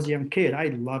up when I was a young kid, I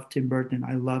loved Tim Burton.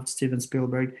 I loved Steven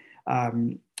Spielberg,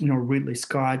 Ridley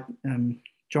Scott,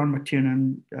 John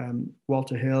McTiernan,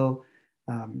 Walter Hill,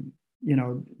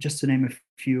 just to name a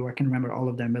few. I can remember all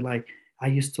of them, but like, I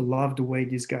used to love the way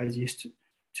these guys used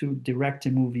to direct the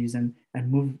movies and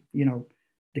move,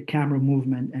 the camera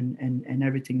movement and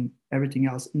everything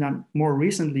else. Now, more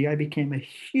recently, I became a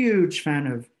huge fan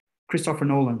of Christopher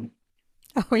Nolan.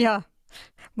 Oh, yeah.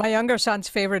 My younger son's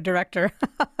favorite director.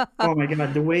 Oh my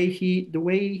God, the way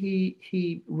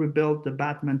he rebuilt the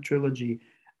Batman trilogy,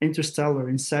 Interstellar,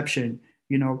 Inception,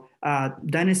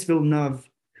 Denis Villeneuve,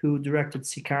 who directed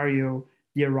Sicario,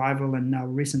 The Arrival, and now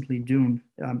recently Dune.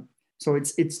 So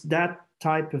it's that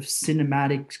type of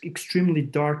cinematic, extremely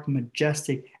dark,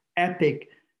 majestic, epic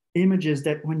images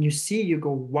that when you see, you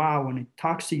go, wow, and it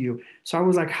talks to you. So I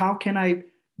was like, how can I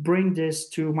bring this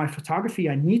to my photography?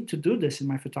 I need to do this in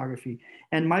my photography.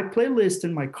 And my playlist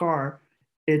in my car,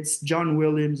 it's John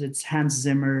Williams, it's Hans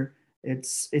Zimmer,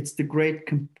 it's the great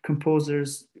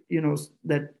composers,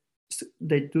 that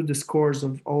they do the scores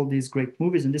of all these great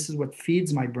movies, and this is what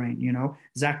feeds my brain.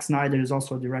 Zack Snyder is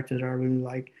also a director that I really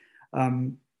like.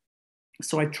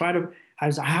 So I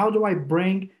was like, how do I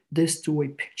bring this to a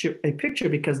picture,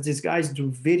 because these guys do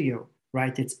video,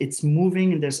 right? It's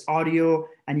moving and there's audio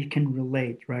and you can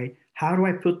relate, right? How do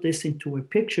I put this into a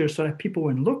picture so that people,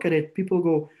 when look at it, people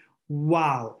go,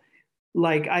 wow.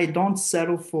 Like, I don't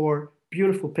settle for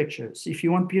beautiful pictures. If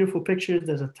you want beautiful pictures,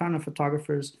 there's a ton of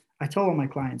photographers. I tell all my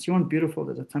clients, you want beautiful,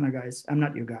 there's a ton of guys. I'm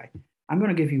not your guy. I'm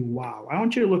going to give you wow. I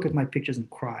want you to look at my pictures and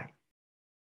cry.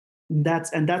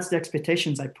 That's the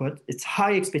expectations I put. It's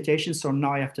high expectations, so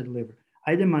now I have to deliver.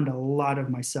 I demand a lot of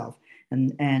myself,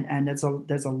 and there's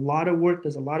a lot of work.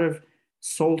 There's a lot of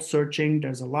soul searching.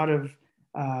 There's a lot of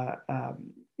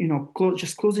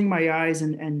just closing my eyes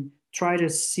and try to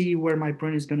see where my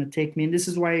brain is going to take me. And this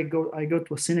is why I go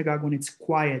to a synagogue when it's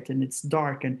quiet and it's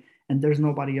dark and there's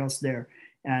nobody else there,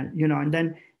 and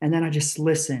then I just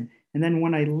listen. And then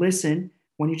when I listen,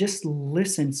 when you just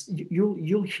listen,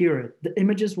 you'll hear it. The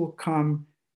images will come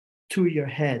to your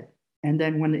head. And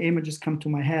then when the images come to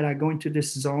my head, I go into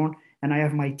this zone and I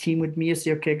have my team with me. I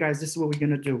say, okay, guys, this is what we're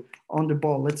gonna do. On the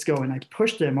ball, let's go. And I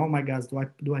push them. Oh my gosh,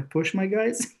 do I push my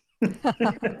guys?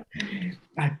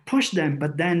 I push them,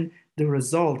 but then the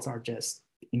results are just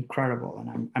incredible.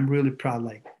 And I'm really proud.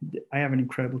 Like, I have an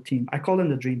incredible team. I call them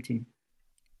the dream team.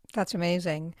 That's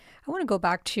amazing. I want to go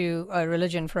back to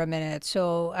religion for a minute.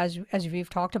 So, as we've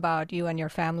talked about, you and your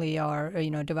family are,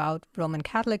 devout Roman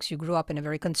Catholics. You grew up in a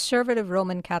very conservative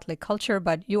Roman Catholic culture,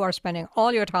 but you are spending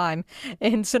all your time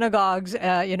in synagogues,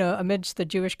 amidst the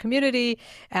Jewish community.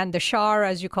 And the Shar,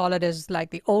 as you call it, is like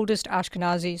the oldest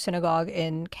Ashkenazi synagogue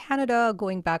in Canada,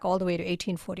 going back all the way to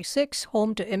 1846,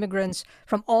 home to immigrants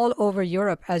from all over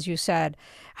Europe, as you said.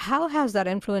 How has that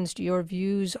influenced your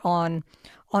views on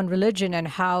religion and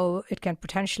how it can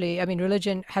potentially, I mean,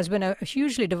 religion has been a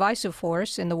hugely divisive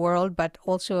force in the world, but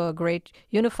also a great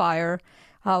unifier.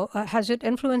 How has it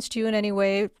influenced you in any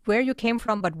way, where you came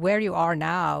from, but where you are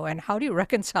now, and how do you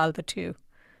reconcile the two?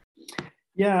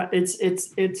 Yeah,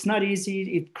 it's not easy.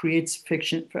 It creates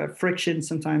friction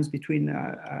sometimes between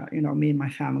me and my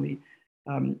family.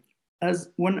 Um, as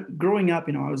when growing up,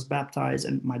 I was baptized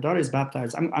and my daughter is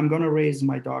baptized. I'm going to raise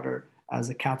my daughter as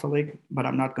a Catholic, but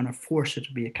I'm not going to force her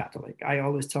to be a Catholic. I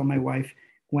always tell my wife,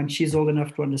 when she's old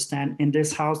enough to understand, in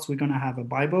this house, we're going to have a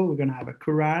Bible, we're going to have a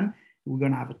Quran, we're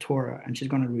going to have a Torah, and she's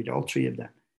going to read all three of them.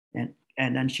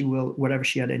 And then she will, whatever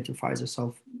she identifies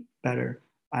herself better,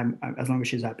 as long as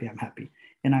she's happy, I'm happy.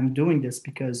 And I'm doing this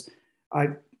because I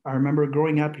remember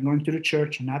growing up and going to the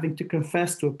church and having to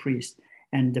confess to a priest,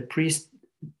 and the priest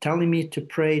telling me to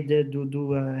pray,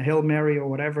 do a Hail Mary or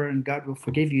whatever, and God will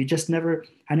forgive you.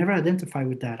 I never identified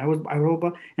with that.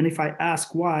 And if I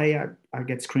ask why, I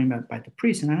get screamed at by the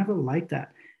priest, and I never liked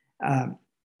that. And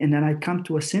then I come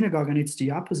to a synagogue, and it's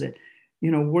the opposite.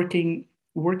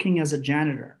 Working as a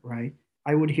janitor, right?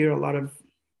 I would hear a lot of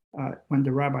when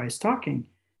the rabbi is talking,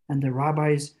 and the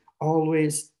rabbis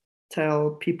always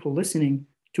tell people listening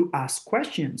to ask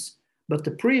questions. But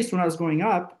the priest, when I was growing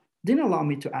up, didn't allow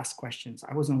me to ask questions.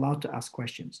 I wasn't allowed to ask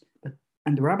questions.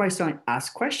 And the rabbi said,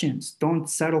 ask questions. Don't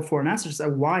settle for an answer. Say,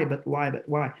 why, but why, but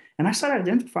why? And I started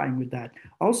identifying with that.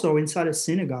 Also, inside a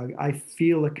synagogue, I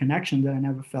feel a connection that I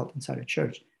never felt inside a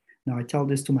church. Now, I tell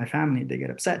this to my family, they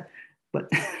get upset. But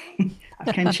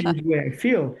I can't change the way I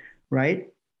feel, right?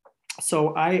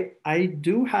 So I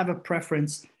do have a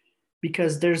preference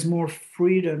because there's more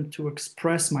freedom to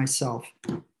express myself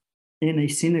in a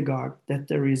synagogue that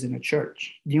there is in a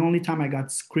church. The only time I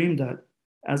got screamed at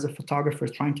as a photographer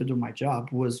trying to do my job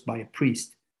was by a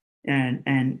priest.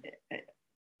 And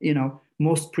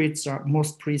most priests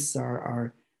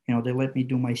are they let me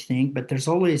do my thing, but there's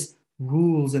always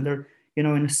rules, and in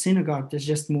a synagogue, there's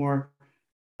just more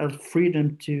of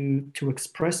freedom to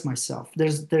express myself.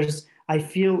 I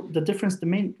feel the difference,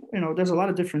 there's a lot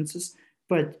of differences,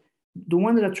 but the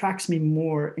one that attracts me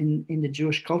more in the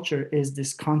Jewish culture is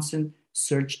this constant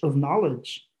search of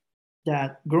knowledge.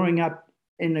 That growing up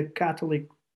in a Catholic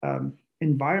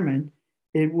environment,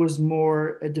 it was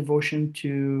more a devotion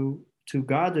to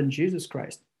God and Jesus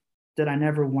Christ that I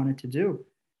never wanted to do.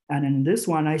 And in this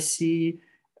one, I see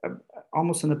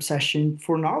almost an obsession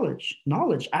for knowledge,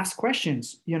 ask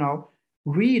questions,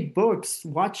 read books,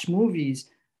 watch movies.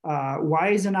 Why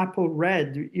is an apple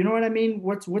red? You know what I mean?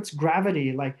 What's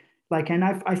gravity? And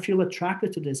I feel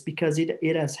attracted to this because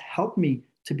it has helped me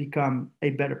to become a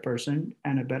better person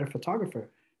and a better photographer.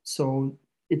 So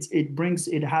there's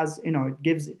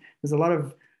a lot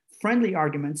of friendly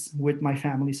arguments with my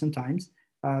family sometimes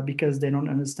because they don't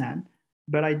understand.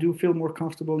 But I do feel more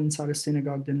comfortable inside a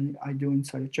synagogue than I do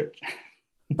inside a church.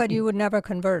 But you would never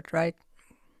convert, right?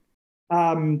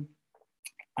 I'll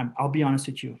be honest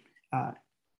with you.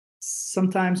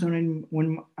 Sometimes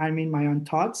when I'm in my own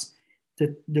thoughts,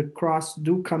 the cross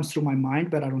comes through my mind,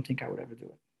 but I don't think I would ever do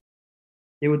it.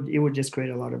 It would just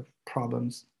create a lot of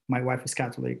problems. My wife is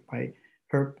Catholic.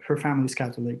 Her family is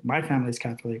Catholic. My family is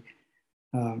Catholic.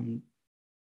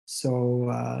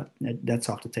 So that's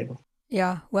off the table.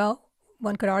 Yeah, well,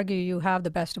 one could argue you have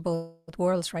the best of both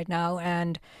worlds right now,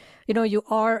 and you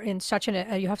are in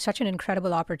you have such an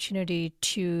incredible opportunity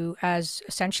to, as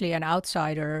essentially an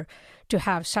outsider, to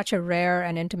have such a rare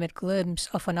and intimate glimpse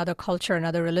of another culture,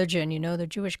 another religion. The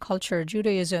Jewish culture,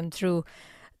 Judaism, through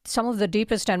some of the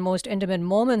deepest and most intimate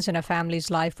moments in a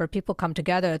family's life, where people come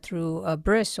together through a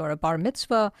bris or a bar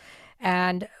mitzvah.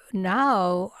 And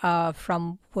now,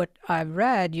 from what I've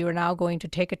read, you're now going to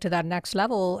take it to that next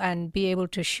level and be able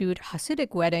to shoot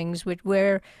Hasidic weddings,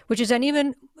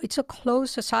 it's a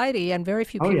closed society, and very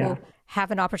few people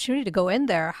have an opportunity to go in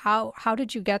there. How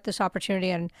did you get this opportunity,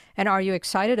 and are you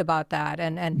excited about that?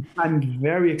 And I'm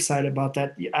very excited about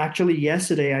that. Actually,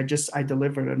 yesterday I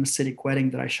delivered an Hasidic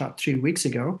wedding that I shot 3 weeks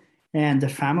ago, and the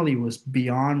family was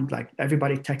beyond, like,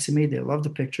 everybody texted me. They loved the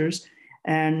pictures.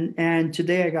 And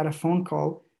today I got a phone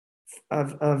call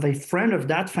of a friend of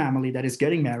that family that is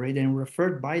getting married and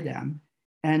referred by them.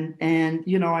 And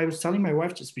I was telling my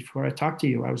wife just before I talked to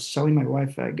you, I was telling my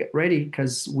wife, get ready,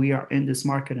 because we are in this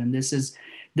market, and this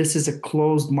is a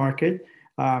closed market,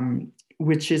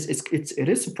 which is it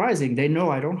is surprising. They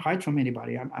know I don't hide from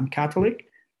anybody. I'm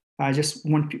Catholic. I just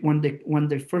when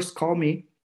they first call me,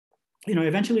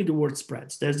 eventually the word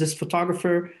spreads. There's this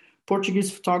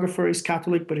Portuguese photographer, is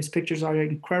Catholic, but his pictures are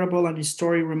incredible, and his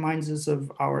story reminds us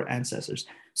of our ancestors.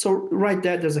 So right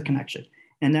there's a connection.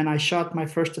 And then I shot my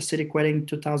first Hasidic wedding in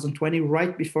 2020,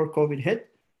 right before COVID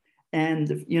hit. And,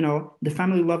 the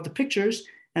family loved the pictures.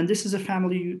 And this is a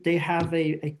family, they have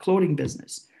a clothing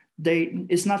business.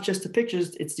 It's not just the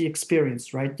pictures, it's the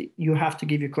experience, right? You have to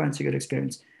give your clients a good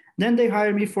experience. Then they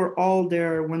hire me for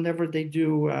whenever they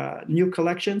do new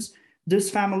collections.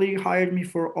 This family hired me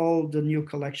for all the new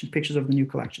pictures of the new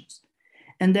collections.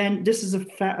 And then this is an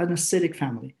Hasidic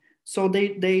family. So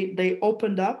they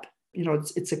opened up.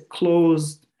 It's a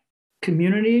closed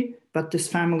community, but this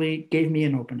family gave me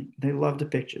an opening. They loved the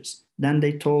pictures. Then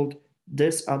they told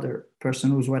this other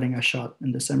person whose wedding I shot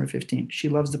in December 15th. She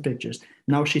loves the pictures.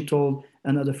 Now she told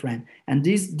another friend. And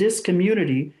this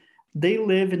community, they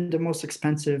live in the most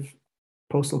expensive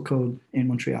postal code in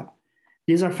Montreal.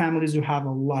 These are families who have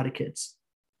a lot of kids.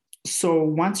 So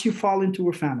once you fall into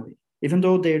a family, even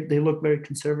though they look very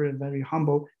conservative, very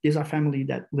humble, these are families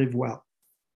that live well.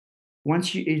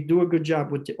 Once you do a good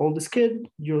job with the oldest kid,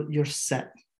 you're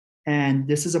set. And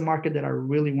this is a market that I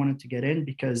really wanted to get in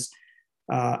because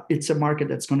it's a market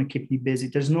that's going to keep me busy.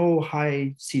 There's no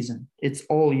high season. It's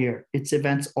all year. It's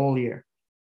events all year.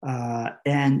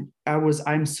 And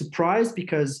I'm surprised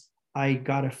because I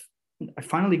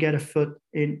finally get a foot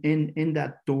in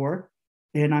that door,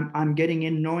 and I'm getting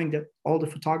in knowing that all the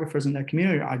photographers in that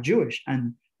community are Jewish,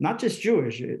 and not just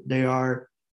Jewish. They are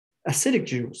Hasidic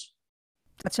Jews.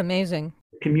 That's amazing.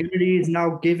 The community is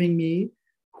now giving me,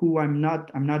 who I'm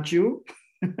not Jew.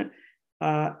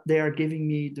 They are giving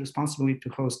me the responsibility to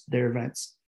host their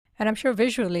events. And I'm sure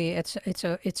visually it's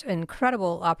an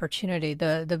incredible opportunity.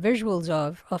 The visuals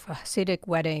of a Hasidic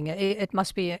wedding, it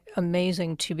must be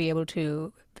amazing to be able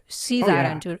to see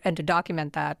that and to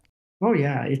document that. Oh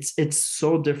yeah, it's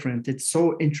so different. It's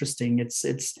so interesting.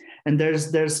 And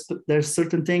there's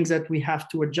certain things that we have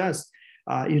to adjust.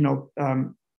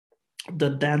 The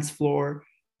dance floor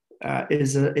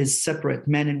is separate,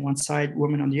 men on one side,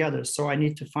 women on the other. So I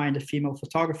need to find a female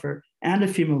photographer and a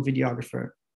female videographer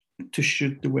to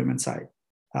shoot the women's side.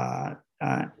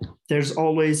 There's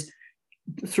always,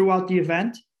 throughout the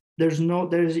event, there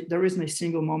isn't a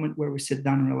single moment where we sit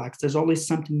down and relax. There's always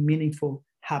something meaningful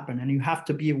happen, and you have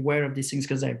to be aware of these things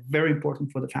because they're very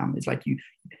important for the families. Like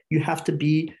you have to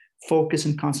be focused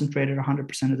and concentrated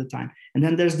 100% of the time. And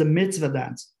then there's the mitzvah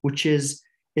dance, which is,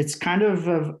 it's kind of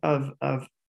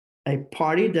a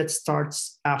party that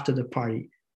starts after the party.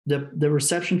 The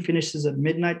reception finishes at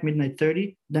midnight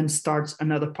 30, then starts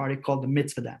another party called the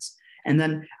mitzvah dance. And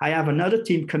then I have another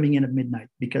team coming in at midnight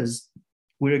because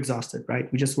we're exhausted,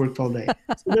 right? We just worked all day.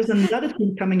 So there's another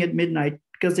team coming at midnight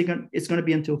because it's going to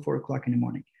be until 4 o'clock in the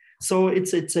morning. So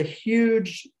it's a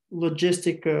huge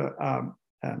logistic,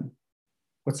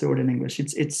 what's the word in English?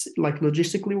 It's like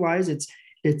logistically wise,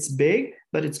 it's big,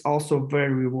 but it's also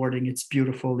very rewarding. It's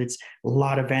beautiful. It's a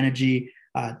lot of energy.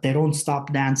 They don't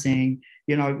stop dancing.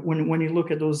 When you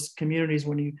look at those communities,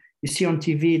 when you see on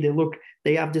TV,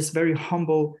 they have this very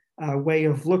humble way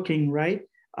of looking, right?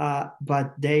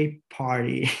 But they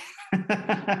party.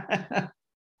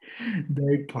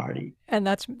 They party. And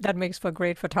that makes for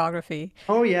great photography.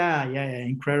 Oh yeah.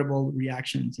 Incredible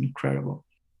reactions. Incredible.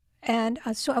 And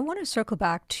so I want to circle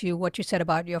back to what you said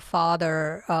about your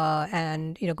father,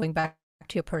 and going back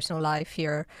to your personal life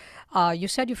here. You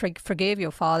said you forgave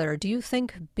your father. Do you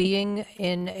think being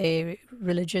in a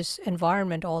religious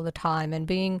environment all the time and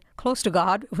being close to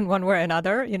God in one way or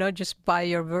another, just by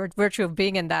your virtue of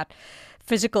being in that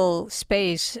physical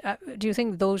space, do you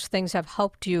think those things have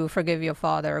helped you forgive your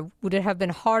father? Would it have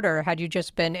been harder had you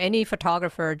just been any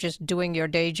photographer just doing your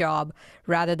day job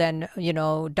rather than,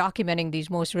 documenting these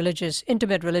most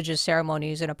intimate religious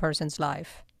ceremonies in a person's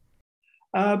life?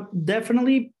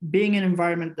 Definitely being in an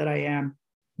environment that I am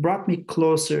brought me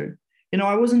closer.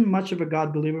 I wasn't much of a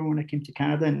God believer when I came to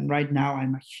Canada. And right now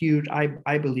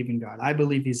I believe in God. I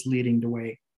believe he's leading the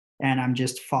way and I'm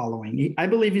just following. I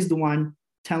believe he's the one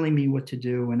telling me what to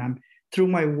do. And through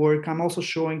my work, I'm also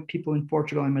showing people in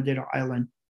Portugal and Madeira Island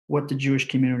what the Jewish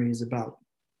community is about.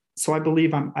 So I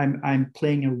believe I'm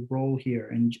playing a role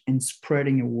here in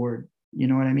spreading a word. You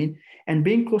know what I mean? And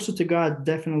being closer to God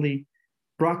definitely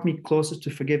brought me closer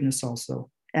to forgiveness also.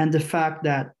 And the fact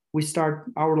that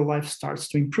our life starts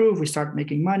to improve, we start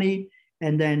making money.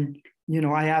 And then,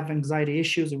 I have anxiety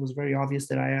issues. It was very obvious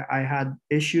that I had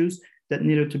issues that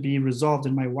needed to be resolved.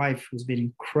 And my wife, who's been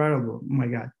incredible, oh my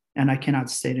God. And I cannot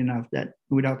state enough that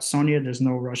without Sonia, there's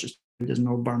no Rosh Hashanah, there's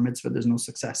no bar mitzvah, there's no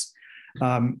success.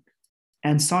 And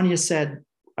Sonia said,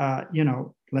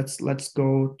 let's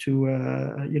go to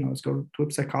a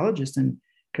psychologist, and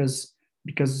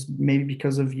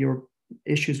because of your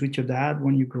issues with your dad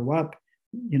when you grew up,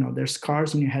 there's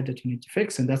scars in your head that you need to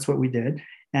fix, and that's what we did.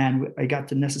 And I got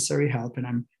the necessary help,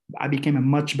 and I became a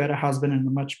much better husband and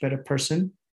a much better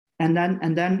person. And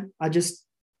then I just,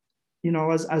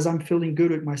 as I'm feeling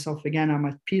good with myself again, I'm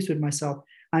at peace with myself.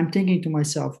 I'm thinking to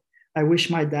myself, I wish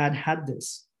my dad had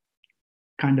this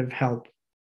kind of help.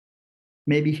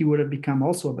 Maybe he would have become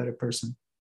also a better person.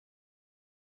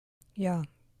 Yeah,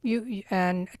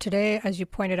 And today, as you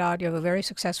pointed out, you have a very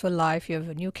successful life. You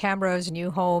have new cameras,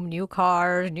 new home, new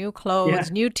cars, new Yeah.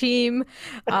 clothes, new team,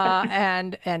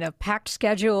 and a packed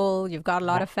schedule. You've got a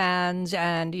lot of fans,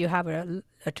 and you have a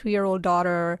 2-year-old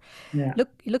daughter. Yeah.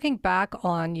 Looking back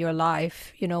on your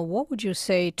life, what would you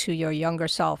say to your younger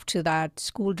self, to that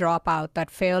school dropout,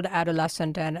 that failed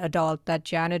adolescent and adult, that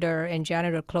janitor in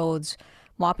janitor clothes,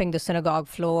 mopping the synagogue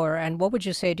floor? And what would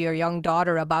you say to your young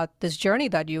daughter about this journey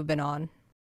that you've been on?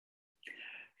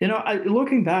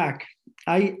 Looking back,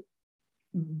 I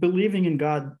believing in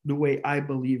God the way I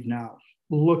believe now.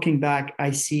 Looking back,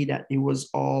 I see that it was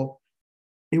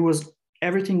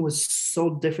everything was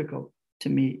so difficult to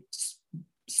me,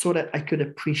 so that I could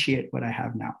appreciate what I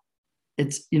have now.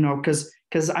 It's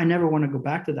because I never want to go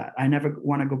back to that. I never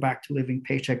want to go back to living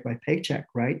paycheck by paycheck,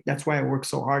 right? That's why I work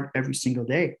so hard every single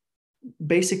day.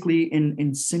 Basically,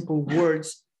 in simple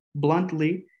words,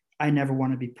 bluntly, I never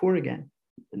want to be poor again.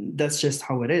 That's just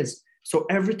how it is. So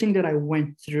everything that I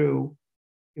went through,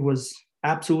 it was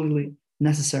absolutely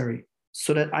necessary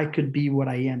so that I could be what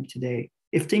I am today.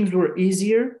 If things were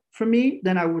easier for me,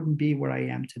 then I wouldn't be where I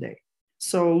am today.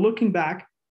 So looking back,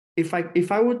 if I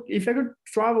could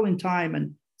travel in time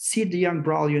and see the young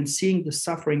Braulio and seeing the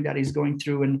suffering that he's going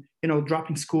through, and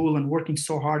dropping school and working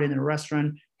so hard in a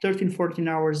restaurant, 13, 14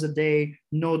 hours a day,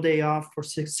 no day off for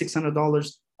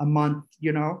 $600 a month,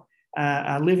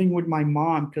 living with my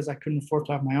mom because I couldn't afford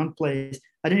to have my own place.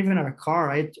 I didn't even have a car.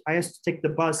 I used to take the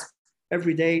bus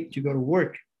every day to go to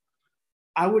work.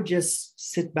 I would just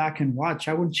sit back and watch.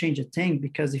 I wouldn't change a thing,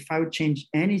 because if I would change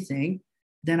anything,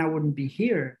 then I wouldn't be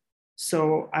here.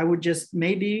 So I would just,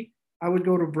 maybe I would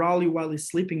go to Braulio while he's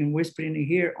sleeping and whisper in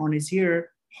his ear,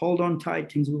 hold on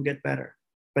tight, things will get better.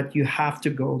 But you have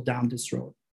to go down this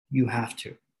road. You have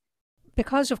to.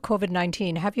 Because of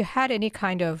COVID-19, have you had any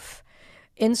kind of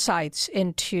insights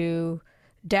into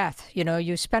death?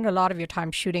 You spend a lot of your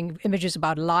time shooting images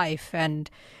about life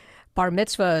and bar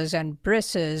mitzvahs and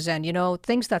brises and,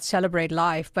 things that celebrate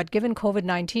life. But given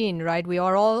COVID-19, right, we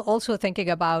are all also thinking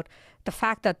about the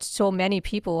fact that so many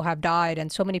people have died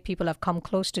and so many people have come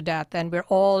close to death, and we're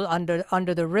all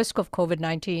under the risk of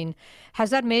COVID-19. Has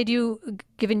that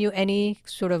given you any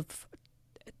sort of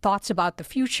thoughts about the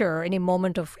future, any a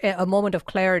moment of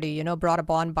clarity, brought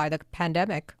upon by the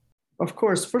pandemic? Of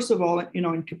course, first of all,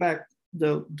 in Quebec,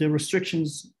 the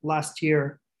restrictions last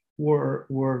year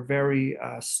were very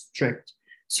strict.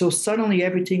 So suddenly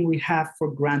everything we have for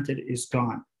granted is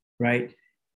gone, right?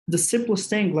 The simplest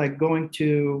thing, like going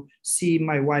to see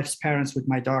my wife's parents with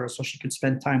my daughter so she could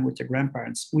spend time with her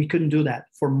grandparents, we couldn't do that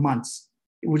for months.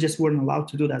 We just weren't allowed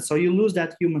to do that. So you lose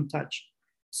that human touch,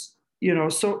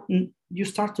 so you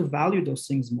start to value those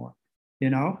things more,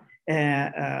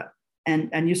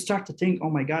 and you start to think, oh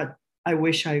my God, I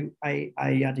wish I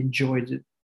had enjoyed it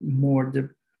more,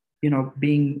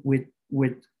 being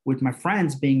with my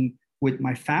friends, being with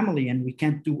my family, and we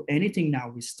can't do anything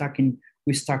now.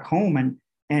 We're stuck home,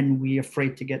 and we're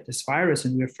afraid to get this virus,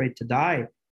 and we're afraid to die.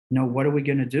 What are we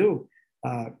going to do?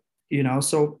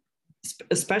 So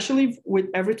especially with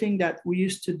everything that we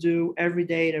used to do every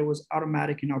day that was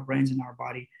automatic in our brains and our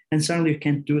body, and suddenly you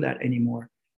can't do that anymore.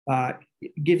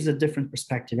 It gives a different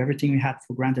perspective. Everything we had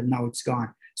for granted, now it's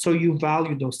gone. So you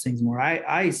value those things more.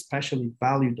 I especially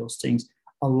value those things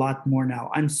a lot more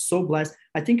now. I'm so blessed.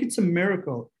 I think it's a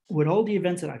miracle with all the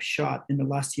events that I've shot in the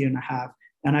last year and a half,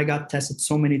 and I got tested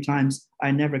so many times,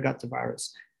 I never got the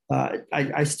virus.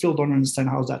 I still don't understand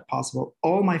how is that possible.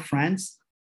 All my friends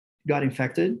got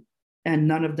infected, and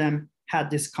none of them had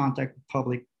this contact with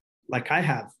public like I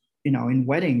have, in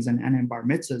weddings and in bar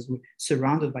mitzvahs,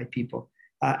 surrounded by people.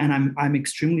 And I'm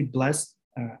extremely blessed,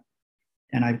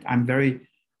 and I'm very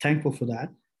thankful for that.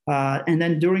 And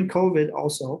then during COVID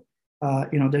also,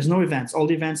 there's no events. All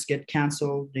the events get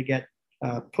canceled, they get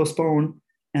postponed,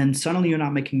 and suddenly you're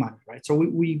not making money, right? So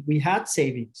we had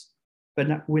savings, but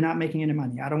we're not making any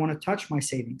money. I don't want to touch my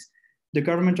savings. The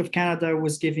government of Canada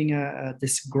was giving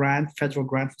this federal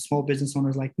grant for small business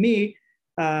owners like me,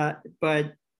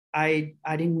 but I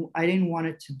didn't want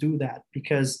it to do that,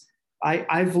 because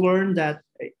I've learned that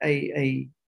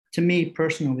to me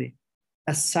personally,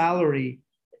 a salary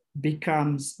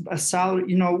becomes a salary.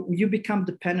 You become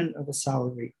dependent of a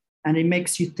salary, and it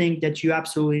makes you think that you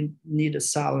absolutely need a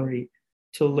salary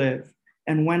to live.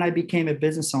 And when I became a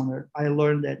business owner, I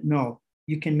learned that no,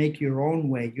 you can make your own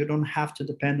way. You don't have to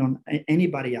depend on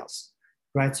anybody else,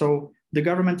 right? So the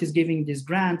government is giving these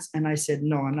grants, and I said,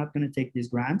 no, I'm not going to take these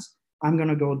grants. I'm going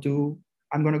to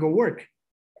go work.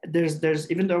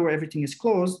 There's even though everything is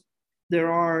closed,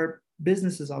 there are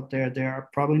businesses out there. There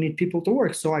probably need people to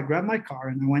work. So I grabbed my car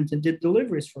and I went and did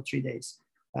deliveries for 3 days,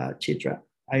 Chitra.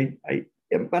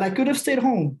 But I could have stayed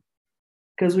home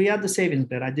because we had the savings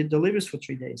bit. I did deliveries for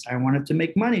 3 days. I wanted to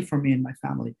make money for me and my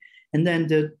family. And then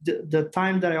the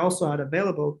time that I also had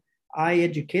available, I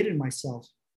educated myself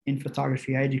in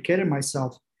photography. I educated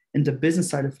myself in the business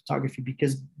side of photography,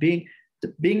 because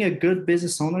being a good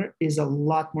business owner is a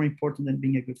lot more important than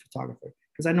being a good photographer.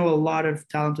 Because I know a lot of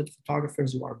talented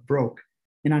photographers who are broke.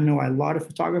 And I know a lot of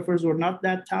photographers who are not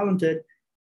that talented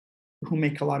who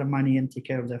make a lot of money and take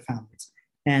care of their families.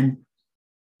 And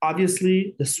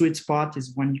obviously, the sweet spot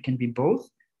is when you can be both.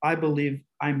 I believe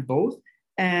I'm both.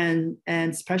 And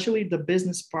especially the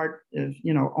business part of,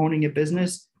 owning a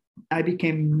business, I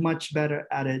became much better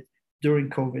at it during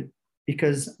COVID,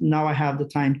 because now I have the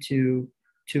time to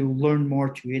learn more,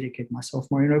 to educate myself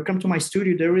more. Come to my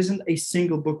studio, there isn't a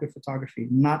single book of photography,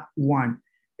 not one.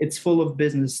 It's full of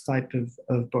business type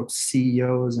of books,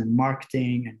 CEOs and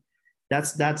marketing. And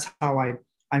that's how I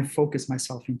focus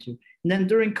myself into. And then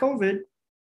during COVID,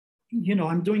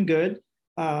 I'm doing good.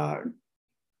 Even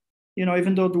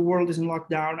though the world is in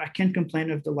lockdown, I can't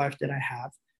complain of the life that I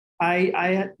have.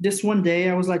 I this one day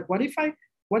I was like, what if I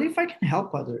can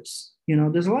help others?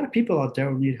 There's a lot of people out there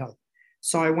who need help.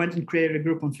 So I went and created a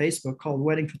group on Facebook called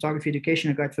Wedding Photography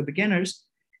Education, a Guide for Beginners.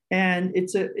 And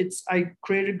I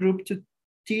created a group to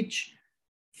teach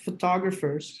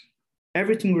photographers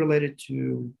everything related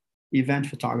to event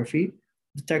photography,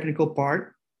 the technical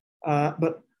part,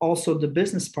 but also the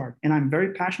business part. And I'm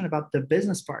very passionate about the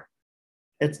business part.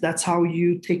 That's how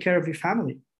you take care of your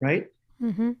family, right?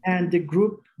 Mm-hmm. And the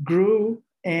group grew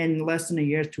in less than a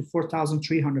year to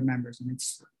 4,300 members, and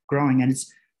it's growing. And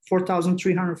it's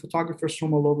 4,300 photographers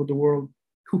from all over the world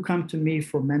who come to me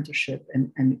for mentorship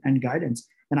and guidance.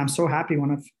 And I'm so happy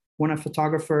when a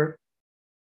photographer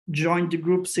joined the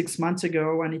group 6 months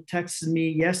ago, and he texted me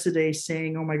yesterday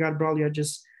saying, "Oh my God, Braulio,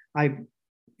 I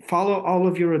follow all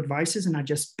of your advices, and I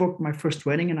just booked my first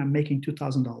wedding, and I'm making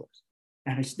 $2,000."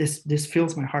 And this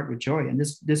fills my heart with joy. And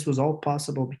this was all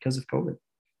possible because of COVID.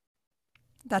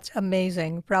 That's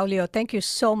amazing. Braulio, thank you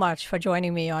so much for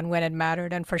joining me on When It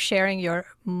Mattered and for sharing your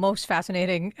most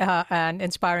fascinating and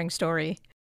inspiring story.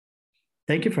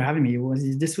 Thank you for having me.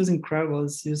 This was incredible.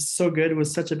 It was so good. It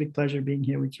was such a big pleasure being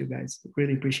here with you guys.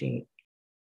 Really appreciate it.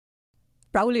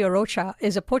 Braulio Rocha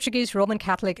is a Portuguese Roman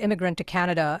Catholic immigrant to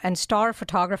Canada and star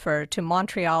photographer to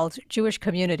Montreal's Jewish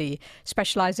community,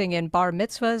 specializing in bar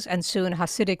mitzvahs and soon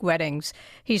Hasidic weddings.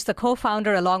 He's the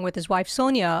co-founder, along with his wife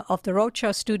Sonia, of the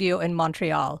Rocha Studio in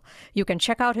Montreal. You can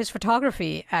check out his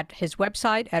photography at his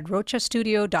website at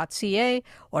rochastudio.ca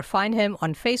or find him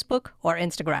on Facebook or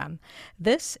Instagram.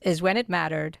 This is When It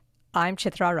Mattered. I'm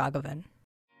Chitra Raghavan.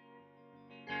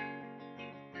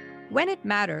 When It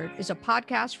Mattered is a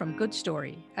podcast from Good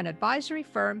Story, an advisory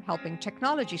firm helping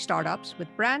technology startups with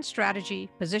brand strategy,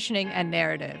 positioning, and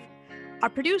narrative. Our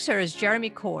producer is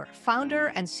Jeremy Kaur, founder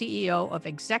and CEO of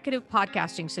Executive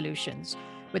Podcasting Solutions,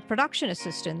 with production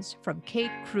assistance from Kate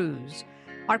Cruz.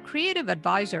 Our creative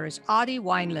advisor is Adi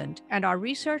Wineland, and our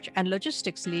research and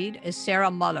logistics lead is Sarah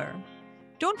Muller.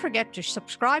 Don't forget to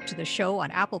subscribe to the show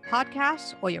on Apple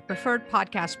Podcasts or your preferred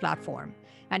podcast platform.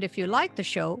 And if you like the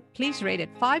show, please rate it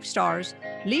 5 stars,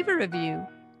 leave a review,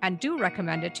 and do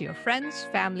recommend it to your friends,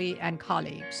 family, and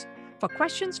colleagues. For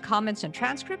questions, comments, and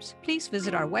transcripts, please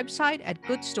visit our website at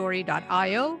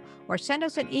goodstory.io or send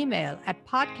us an email at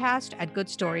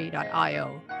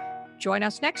podcast@goodstory.io. Join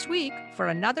us next week for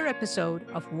another episode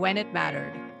of When It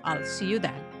Mattered. I'll see you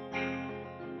then.